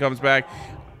Jeudy when he comes back.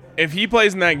 If he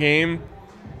plays in that game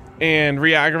and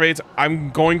re-aggravates,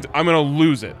 I'm going to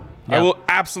lose it. I will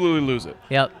absolutely lose it.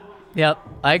 Yep.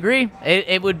 I agree.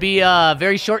 It would be a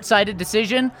very short-sighted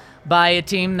decision by a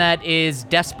team that is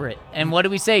desperate. And what do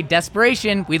we say?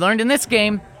 Desperation, we learned in this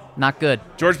game, not good.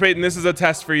 George Paton, this is a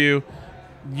test for you.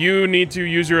 You need to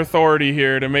use your authority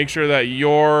here to make sure that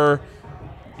your,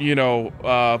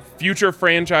 future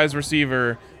franchise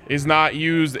receiver is not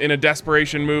used in a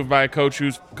desperation move by a coach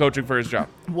who's coaching for his job.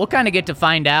 We'll kind of get to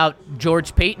find out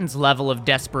George Paton's level of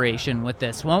desperation with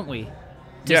this, won't we?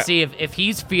 To see if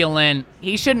he's feeling,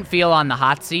 he shouldn't feel on the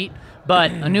hot seat,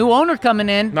 but a new owner coming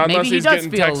in, not maybe he does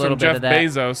feel a little bit of that.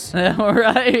 Bezos. All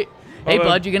right. Hey,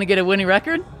 bud, you going to get a winning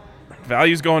record?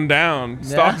 Value's going down.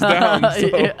 Stock's down.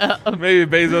 So maybe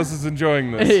Bezos is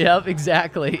enjoying this. Yep,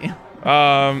 exactly.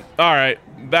 All right.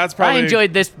 That's probably. I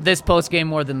enjoyed this post game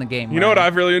more than the game. You know what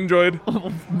I've really enjoyed?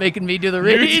 Making me do the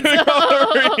reads.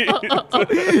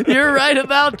 You're right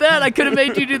about that. I could have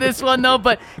made you do this one though,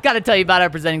 but got to tell you about our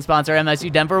presenting sponsor, MSU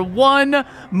Denver, one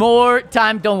more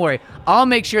time. Don't worry, I'll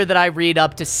make sure that I read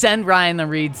up to send Ryan the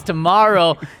reads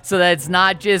tomorrow, so that it's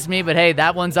not just me. But hey,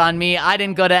 that one's on me. I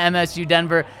didn't go to MSU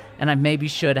Denver, and I maybe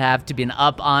should have to been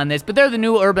up on this. But they're the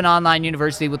new urban online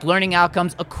university with learning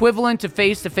outcomes equivalent to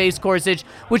face-to-face coursage,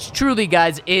 which truly,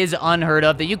 guys, is unheard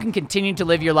of, that you can continue to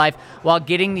live your life while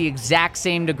getting the exact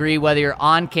same degree, whether you're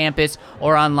on campus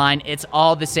or online. It's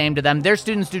all the same to them. Their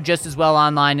students do just as well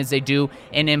online as they do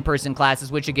in in-person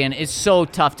classes, which, again, is so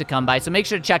tough to come by. So make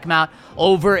sure to check them out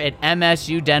over at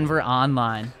MSU Denver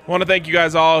Online. I want to thank you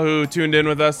guys all who tuned in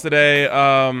with us today.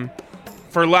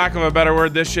 For lack of a better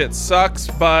word, this shit sucks,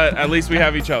 but at least we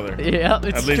have each other. Yeah, it's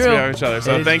true. At least we have each other.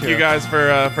 So thank you guys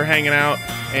for hanging out,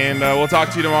 and we'll talk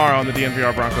to you tomorrow on the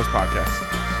DNVR Broncos podcast.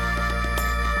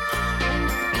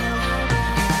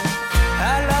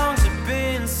 How long's it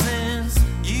been since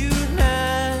you and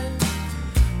I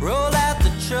rolled out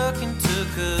the truck and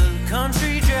took a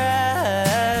country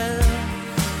drive?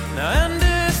 Now I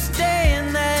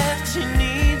understand that you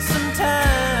need some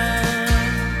time.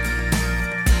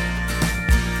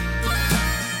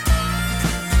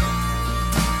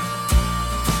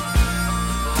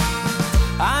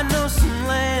 I know some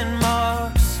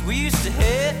landmarks we used to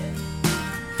hit,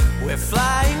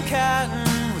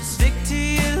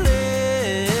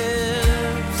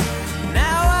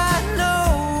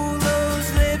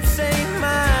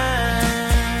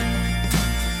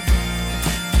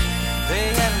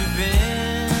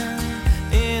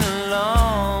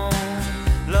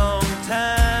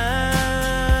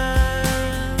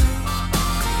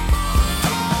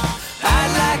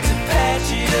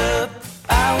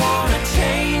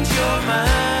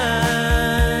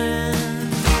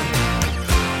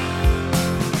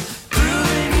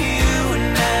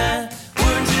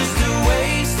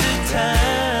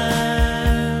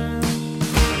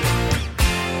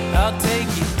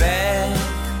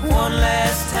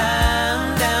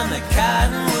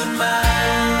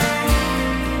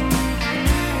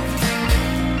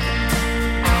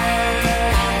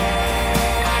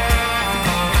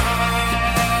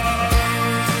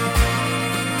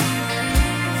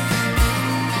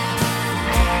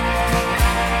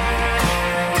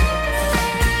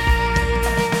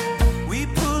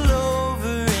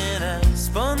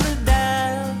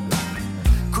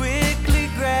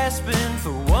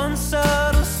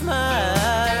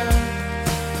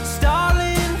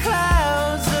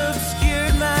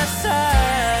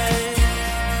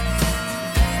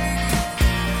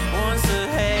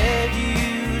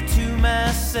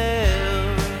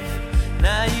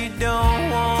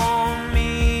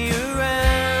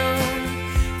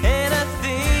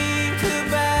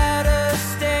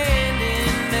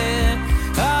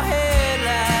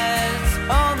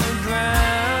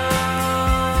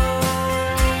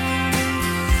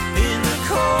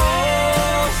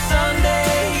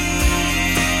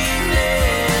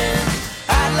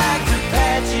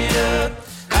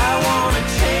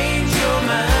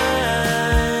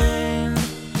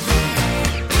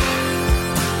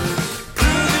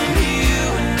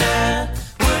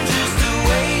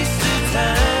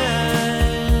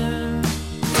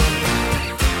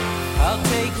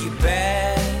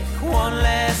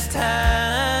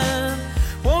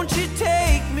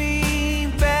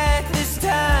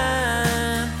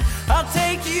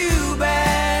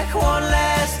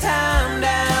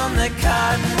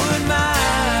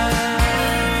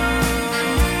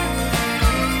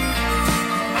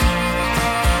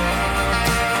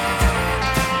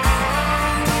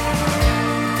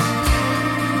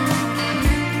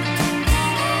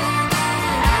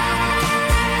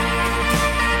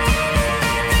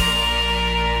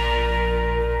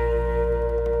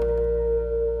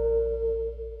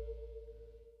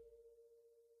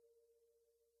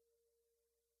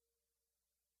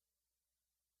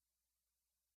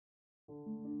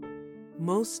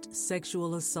 Most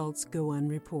sexual assaults go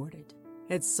unreported.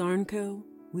 At Sarnco,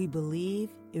 we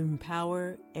believe,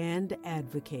 empower, and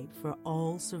advocate for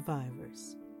all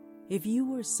survivors. If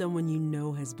you or someone you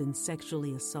know has been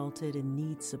sexually assaulted and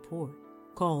needs support,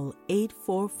 call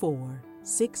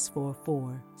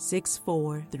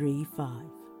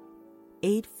 844-644-6435.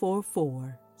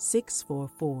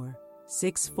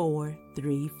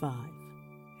 844-644-6435.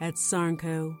 At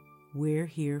Sarnco, we're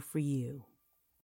here for you.